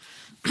church.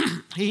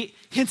 He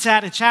hints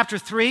at in chapter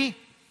 3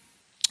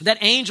 that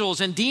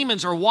angels and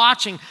demons are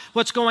watching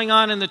what's going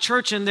on in the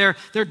church, and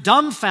they're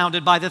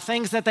dumbfounded by the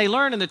things that they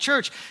learn in the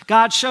church.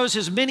 God shows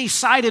his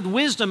many-sided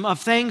wisdom of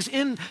things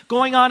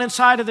going on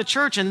inside of the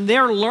church, and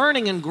they're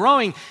learning and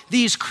growing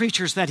these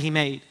creatures that he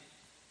made.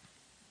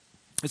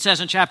 It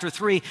says in chapter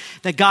 3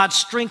 that God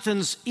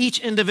strengthens each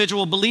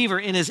individual believer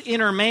in his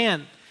inner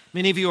man.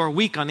 Many of you are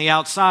weak on the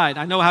outside.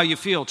 I know how you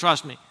feel,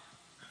 trust me.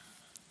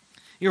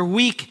 You're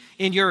weak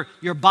in your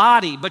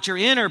body, but your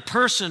inner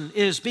person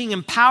is being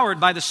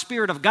empowered by the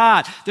Spirit of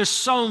God. There's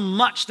so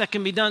much that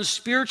can be done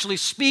spiritually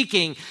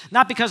speaking,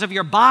 not because of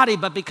your body,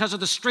 but because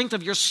of the strength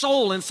of your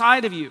soul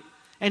inside of you.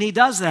 And he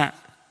does that.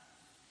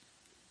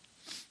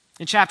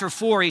 In chapter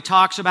 4, he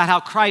talks about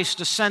how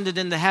Christ ascended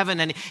into heaven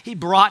and he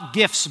brought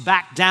gifts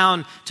back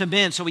down to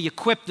men. So he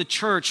equipped the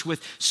church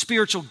with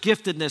spiritual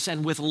giftedness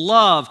and with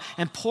love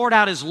and poured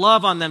out his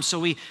love on them. So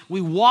we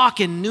walk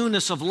in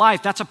newness of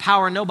life. That's a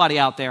power nobody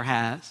out there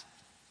has.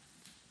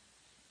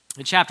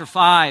 In chapter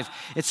 5,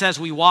 it says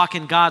we walk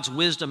in God's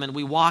wisdom and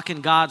we walk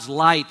in God's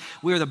light.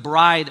 We're the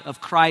bride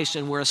of Christ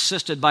and we're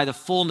assisted by the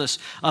fullness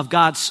of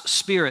God's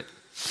Spirit.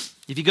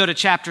 If you go to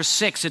chapter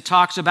 6, it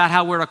talks about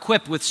how we're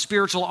equipped with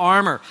spiritual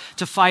armor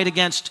to fight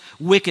against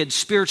wicked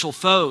spiritual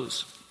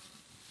foes.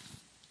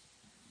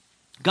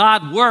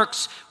 God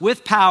works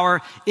with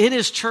power in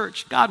his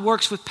church. God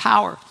works with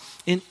power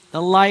in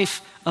the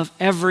life of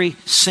every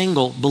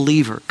single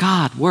believer.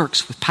 God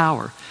works with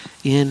power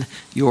in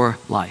your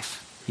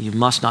life. You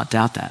must not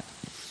doubt that.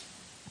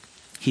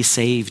 He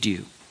saved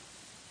you.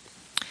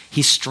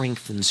 He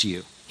strengthens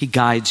you. He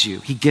guides you.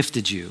 He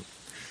gifted you.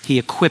 He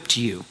equipped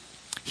you.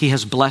 He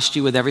has blessed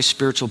you with every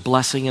spiritual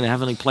blessing in the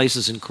heavenly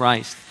places in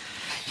Christ.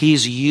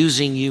 He's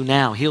using you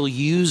now. He'll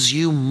use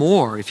you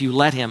more if you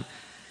let him.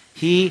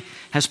 He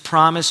has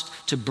promised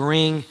to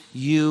bring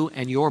you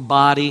and your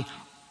body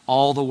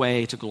all the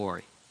way to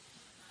glory.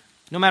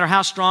 No matter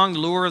how strong the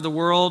lure of the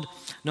world,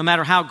 no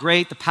matter how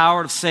great the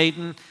power of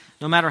Satan,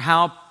 no matter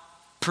how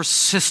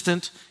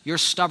persistent your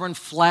stubborn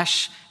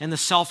flesh and the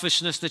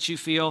selfishness that you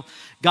feel,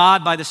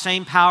 God, by the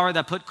same power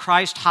that put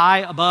Christ high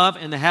above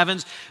in the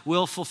heavens,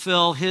 will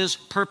fulfill his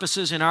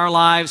purposes in our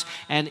lives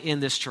and in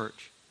this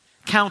church.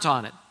 Count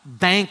on it.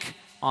 Bank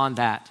on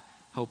that,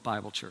 Hope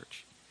Bible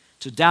Church.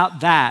 To doubt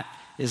that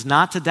is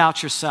not to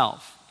doubt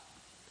yourself.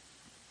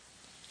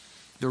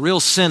 The real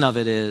sin of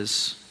it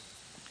is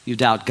you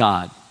doubt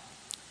God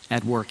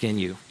at work in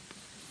you.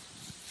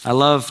 I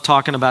love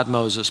talking about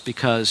Moses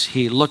because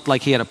he looked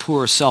like he had a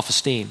poor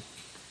self-esteem.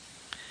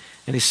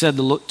 And he said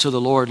to the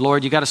Lord,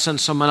 Lord, you got to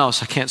send someone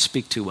else. I can't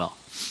speak too well.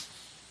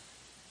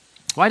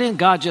 Why didn't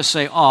God just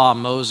say,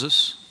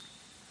 Moses,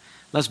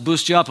 let's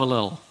boost you up a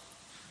little.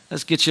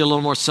 Let's get you a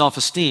little more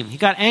self-esteem. He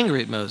got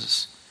angry at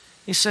Moses.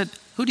 He said,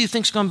 who do you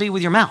think's going to be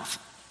with your mouth?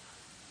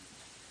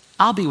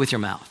 I'll be with your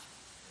mouth.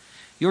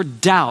 Your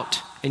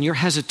doubt and your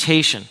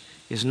hesitation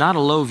is not a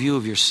low view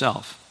of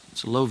yourself.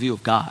 It's a low view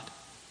of God.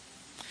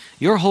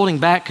 You're holding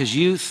back because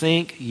you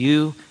think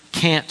you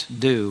can't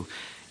do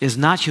is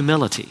not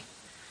humility.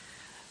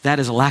 That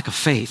is a lack of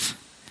faith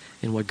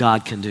in what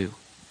God can do.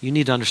 You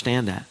need to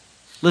understand that.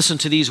 Listen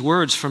to these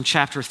words from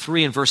chapter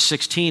 3 and verse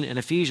 16 in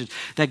Ephesians,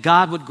 that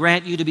God would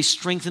grant you to be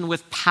strengthened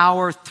with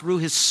power through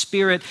His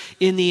Spirit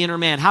in the inner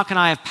man. How can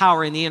I have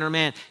power in the inner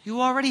man?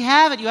 You already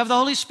have it. You have the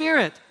Holy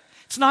Spirit.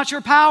 It's not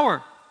your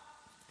power.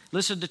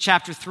 Listen to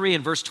chapter 3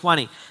 and verse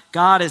 20.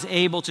 God is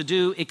able to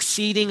do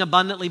exceeding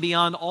abundantly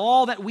beyond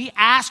all that we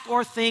ask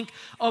or think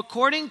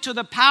according to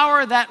the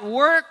power that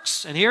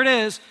works, and here it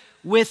is,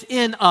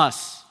 within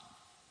us.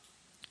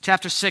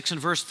 Chapter 6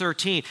 and verse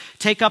 13.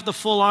 Take up the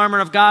full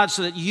armor of God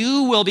so that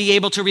you will be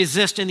able to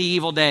resist in the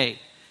evil day,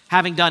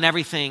 having done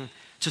everything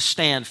to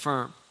stand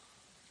firm.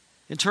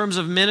 In terms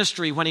of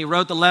ministry, when he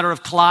wrote the letter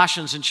of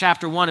Colossians in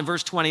chapter 1 and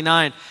verse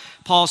 29,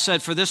 Paul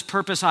said, for this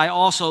purpose I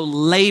also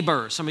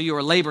labor. Some of you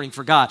are laboring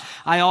for God.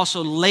 I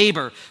also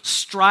labor,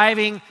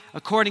 striving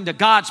according to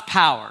God's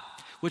power,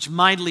 which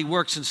mightily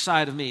works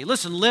inside of me.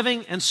 Listen,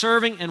 living and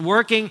serving and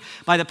working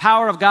by the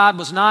power of God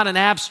was not an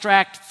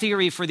abstract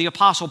theory for the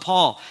Apostle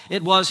Paul.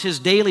 It was his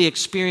daily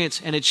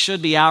experience, and it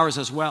should be ours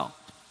as well.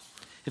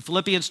 In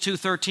Philippians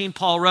 2:13,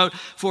 Paul wrote,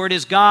 for it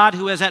is God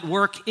who is at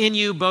work in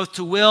you both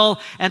to will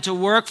and to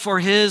work for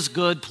His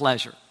good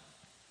pleasure.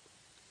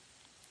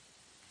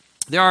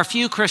 There are a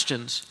few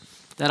Christians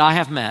that I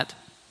have met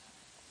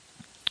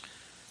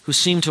who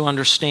seem to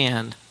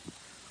understand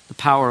the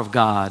power of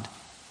God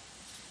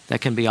that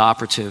can be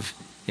operative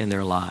in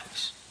their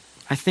lives.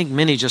 I think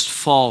many just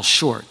fall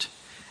short.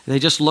 They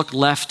just look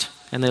left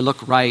and they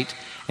look right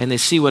and they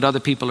see what other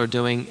people are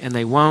doing and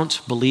they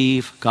won't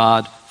believe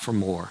God for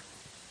more.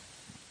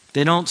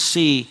 They don't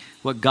see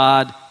what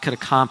God could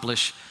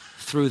accomplish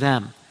through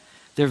them.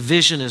 Their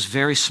vision is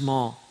very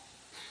small.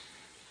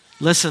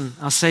 Listen,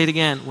 I'll say it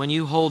again. When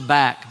you hold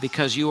back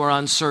because you are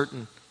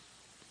uncertain,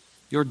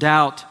 your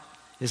doubt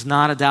is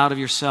not a doubt of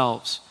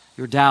yourselves.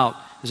 Your doubt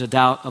is a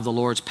doubt of the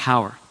Lord's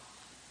power.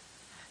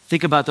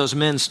 Think about those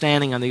men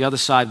standing on the other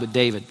side with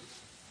David,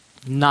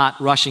 not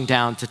rushing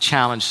down to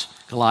challenge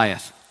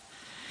Goliath.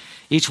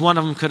 Each one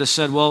of them could have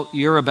said, well,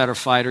 you're a better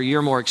fighter.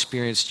 You're more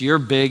experienced. You're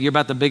big. You're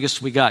about the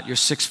biggest we got. You're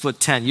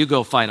 6'10". You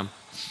go fight them.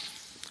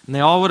 And they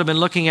all would have been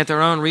looking at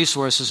their own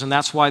resources, and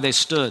that's why they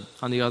stood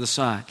on the other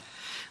side.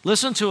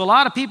 Listen, to a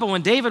lot of people,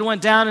 when David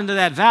went down into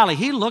that valley,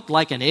 he looked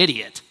like an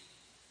idiot.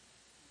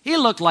 He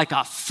looked like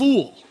a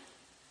fool.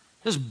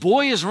 This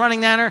boy is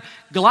running down there.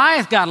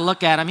 Goliath got to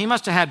look at him. He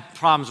must have had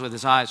problems with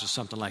his eyes or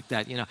something like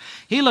that. You know,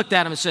 he looked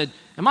at him and said,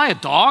 am I a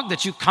dog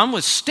that you come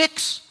with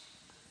sticks?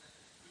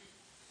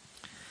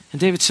 And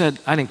David said,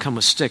 I didn't come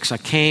with sticks. I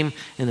came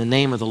in the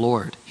name of the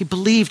Lord. He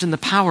believed in the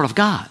power of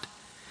God.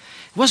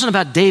 It wasn't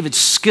about David's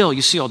skill.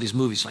 You see all these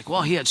movies like,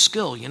 well, he had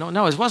skill, you know.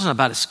 No, it wasn't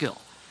about his skill.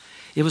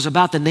 It was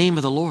about the name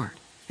of the Lord.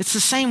 It's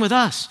the same with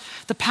us.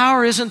 The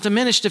power isn't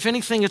diminished. If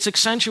anything, it's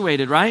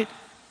accentuated, right?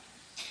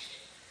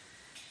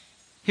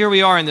 Here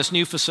we are in this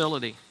new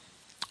facility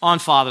on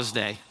Father's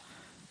Day.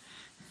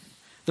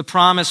 The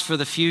promise for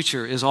the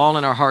future is all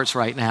in our hearts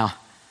right now.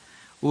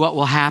 What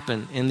will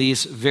happen in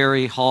these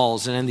very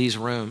halls and in these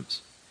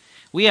rooms.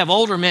 We have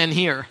older men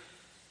here,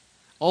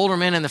 older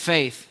men in the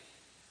faith.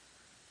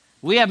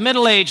 We have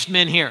middle-aged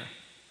men here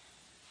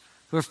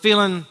who are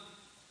feeling,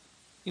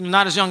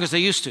 not as young as they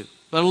used to,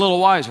 but a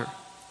little wiser.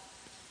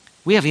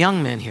 We have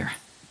young men here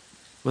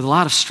with a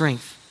lot of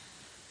strength.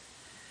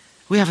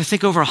 We have, I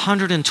think, over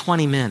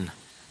 120 men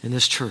in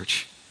this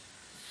church.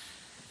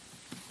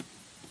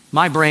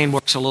 My brain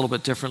works a little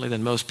bit differently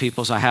than most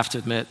people's, I have to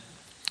admit.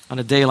 On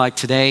a day like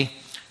today,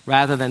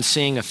 rather than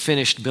seeing a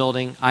finished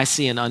building, I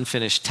see an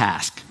unfinished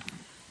task.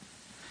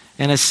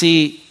 And I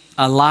see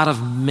a lot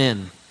of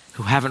men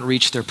who haven't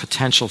reached their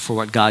potential for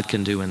what God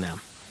can do in them.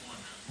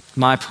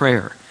 My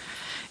prayer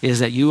is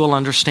that you will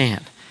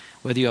understand,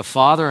 whether you're a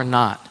father or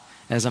not,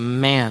 as a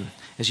man,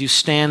 as you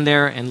stand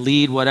there and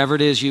lead whatever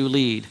it is you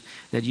lead,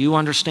 that you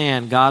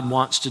understand God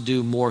wants to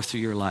do more through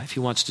your life. He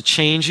wants to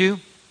change you.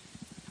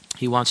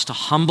 He wants to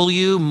humble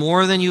you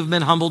more than you've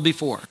been humbled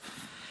before.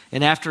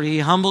 And after He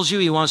humbles you,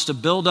 He wants to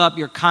build up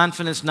your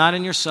confidence, not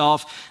in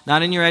yourself,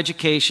 not in your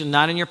education,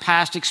 not in your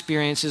past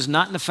experiences,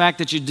 not in the fact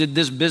that you did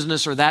this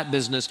business or that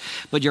business,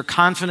 but your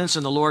confidence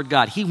in the Lord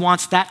God. He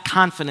wants that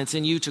confidence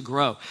in you to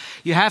grow.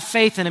 You have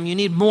faith in Him. You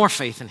need more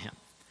faith in Him.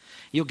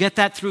 You'll get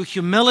that through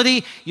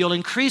humility. You'll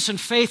increase in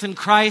faith in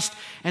Christ.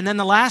 And then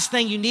the last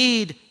thing you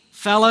need,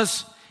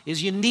 fellas,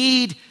 is you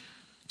need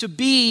to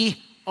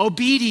be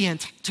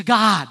obedient to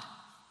God.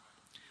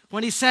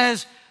 When He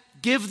says,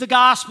 give the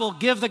gospel,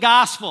 give the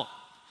gospel.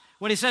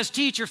 When He says,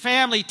 teach your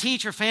family,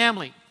 teach your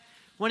family.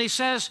 When He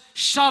says,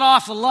 shut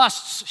off the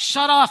lusts,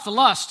 shut off the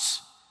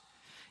lusts.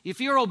 If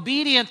you're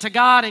obedient to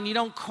God and you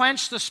don't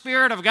quench the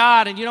Spirit of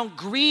God and you don't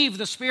grieve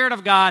the Spirit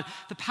of God,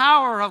 the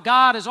power of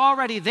God is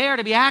already there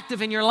to be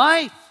active in your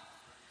life.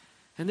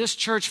 And this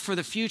church for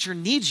the future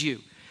needs you.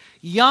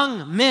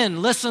 Young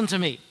men, listen to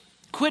me.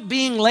 Quit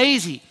being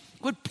lazy.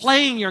 Quit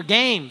playing your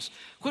games.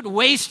 Quit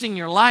wasting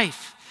your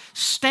life.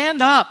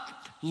 Stand up.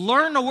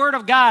 Learn the Word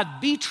of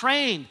God. Be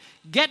trained.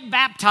 Get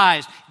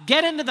baptized.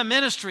 Get into the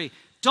ministry.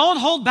 Don't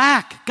hold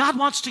back. God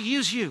wants to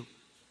use you.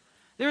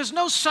 There is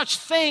no such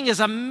thing as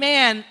a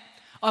man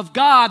of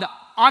God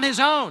on his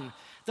own.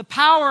 The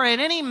power in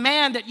any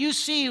man that you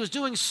see who's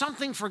doing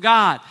something for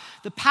God,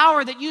 the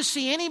power that you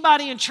see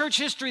anybody in church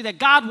history that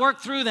God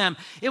worked through them,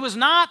 it was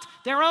not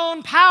their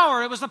own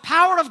power. It was the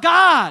power of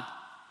God.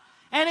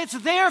 And it's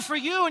there for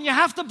you, and you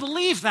have to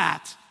believe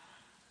that.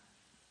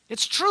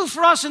 It's true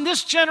for us in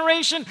this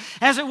generation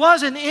as it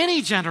was in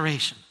any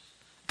generation.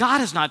 God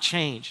has not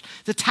changed.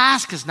 The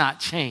task has not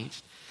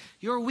changed.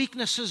 Your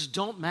weaknesses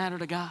don't matter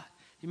to God.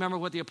 You remember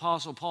what the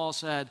Apostle Paul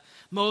said?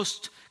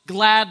 Most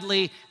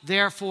gladly,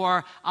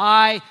 therefore,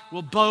 I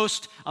will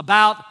boast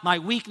about my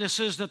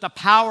weaknesses that the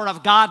power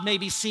of God may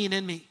be seen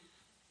in me.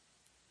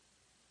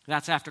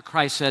 That's after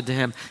Christ said to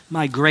him,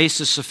 my grace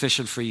is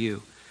sufficient for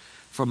you,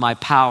 for my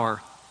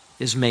power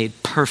is made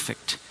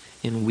perfect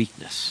in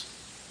weakness.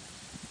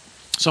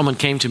 Someone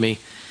came to me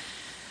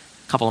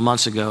a couple of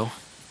months ago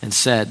and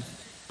said,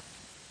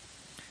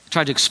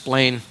 tried to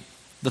explain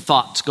the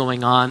thoughts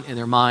going on in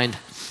their mind,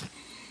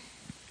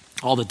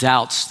 all the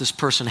doubts this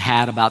person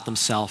had about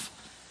themselves.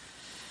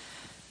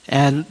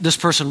 And this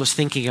person was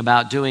thinking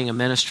about doing a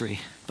ministry,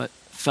 but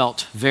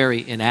felt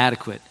very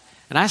inadequate.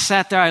 And I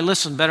sat there, I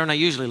listened better than I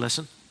usually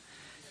listen.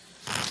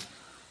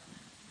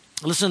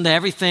 Listened to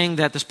everything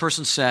that this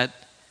person said,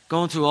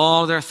 going through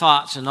all their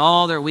thoughts and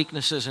all their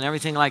weaknesses and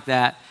everything like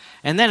that.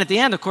 And then at the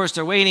end, of course,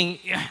 they're waiting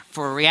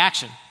for a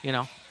reaction,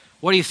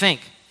 What do you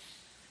think?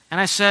 And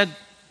I said,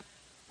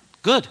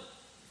 good.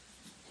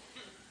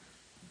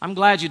 I'm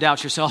glad you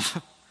doubt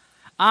yourself.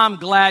 I'm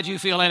glad you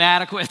feel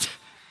inadequate.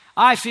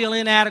 I feel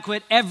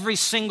inadequate every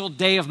single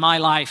day of my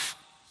life.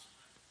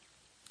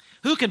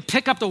 Who can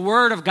pick up the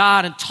Word of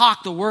God and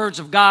talk the words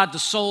of God to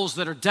souls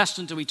that are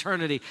destined to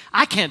eternity?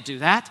 I can't do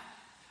that.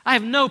 I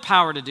have no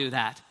power to do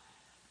that.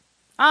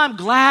 I'm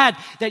glad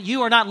that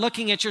you are not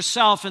looking at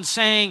yourself and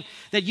saying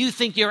that you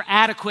think you're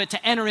adequate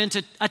to enter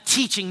into a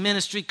teaching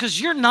ministry,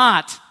 because you're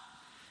not.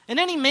 And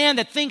any man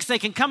that thinks they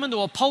can come into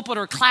a pulpit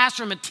or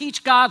classroom and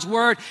teach God's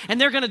Word and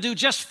they're going to do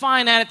just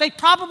fine at it, they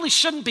probably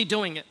shouldn't be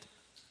doing it.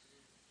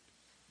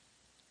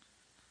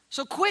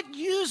 So quit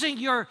using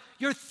your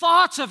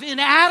thoughts of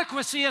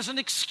inadequacy as an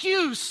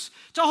excuse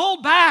to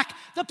hold back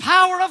the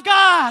power of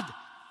God.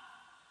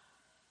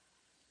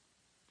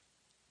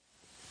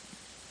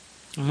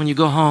 And when you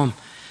go home,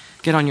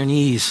 get on your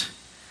knees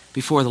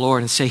before the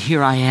Lord and say,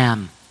 here I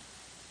am.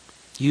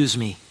 Use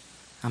me.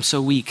 I'm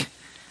so weak.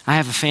 I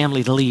have a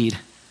family to lead.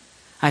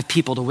 I have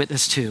people to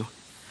witness to.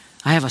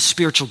 I have a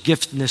spiritual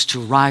giftedness to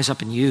rise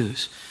up and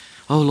use.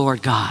 Oh,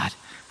 Lord God,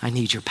 I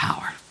need your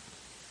power.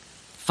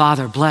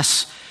 Father,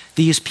 bless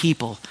these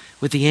people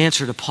with the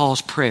answer to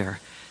Paul's prayer.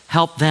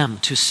 Help them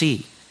to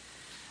see,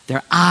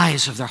 their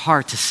eyes of their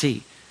heart to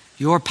see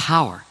your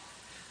power,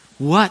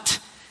 what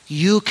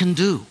you can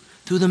do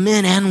through the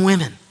men and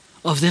women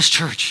of this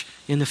church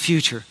in the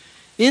future,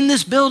 in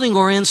this building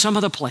or in some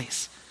other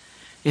place,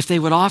 if they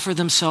would offer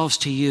themselves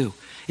to you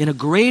in a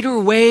greater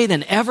way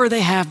than ever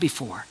they have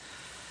before.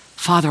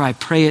 Father, I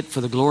pray it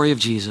for the glory of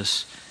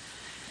Jesus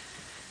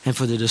and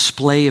for the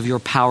display of your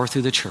power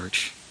through the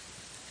church.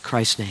 In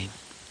Christ's name,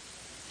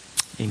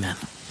 amen.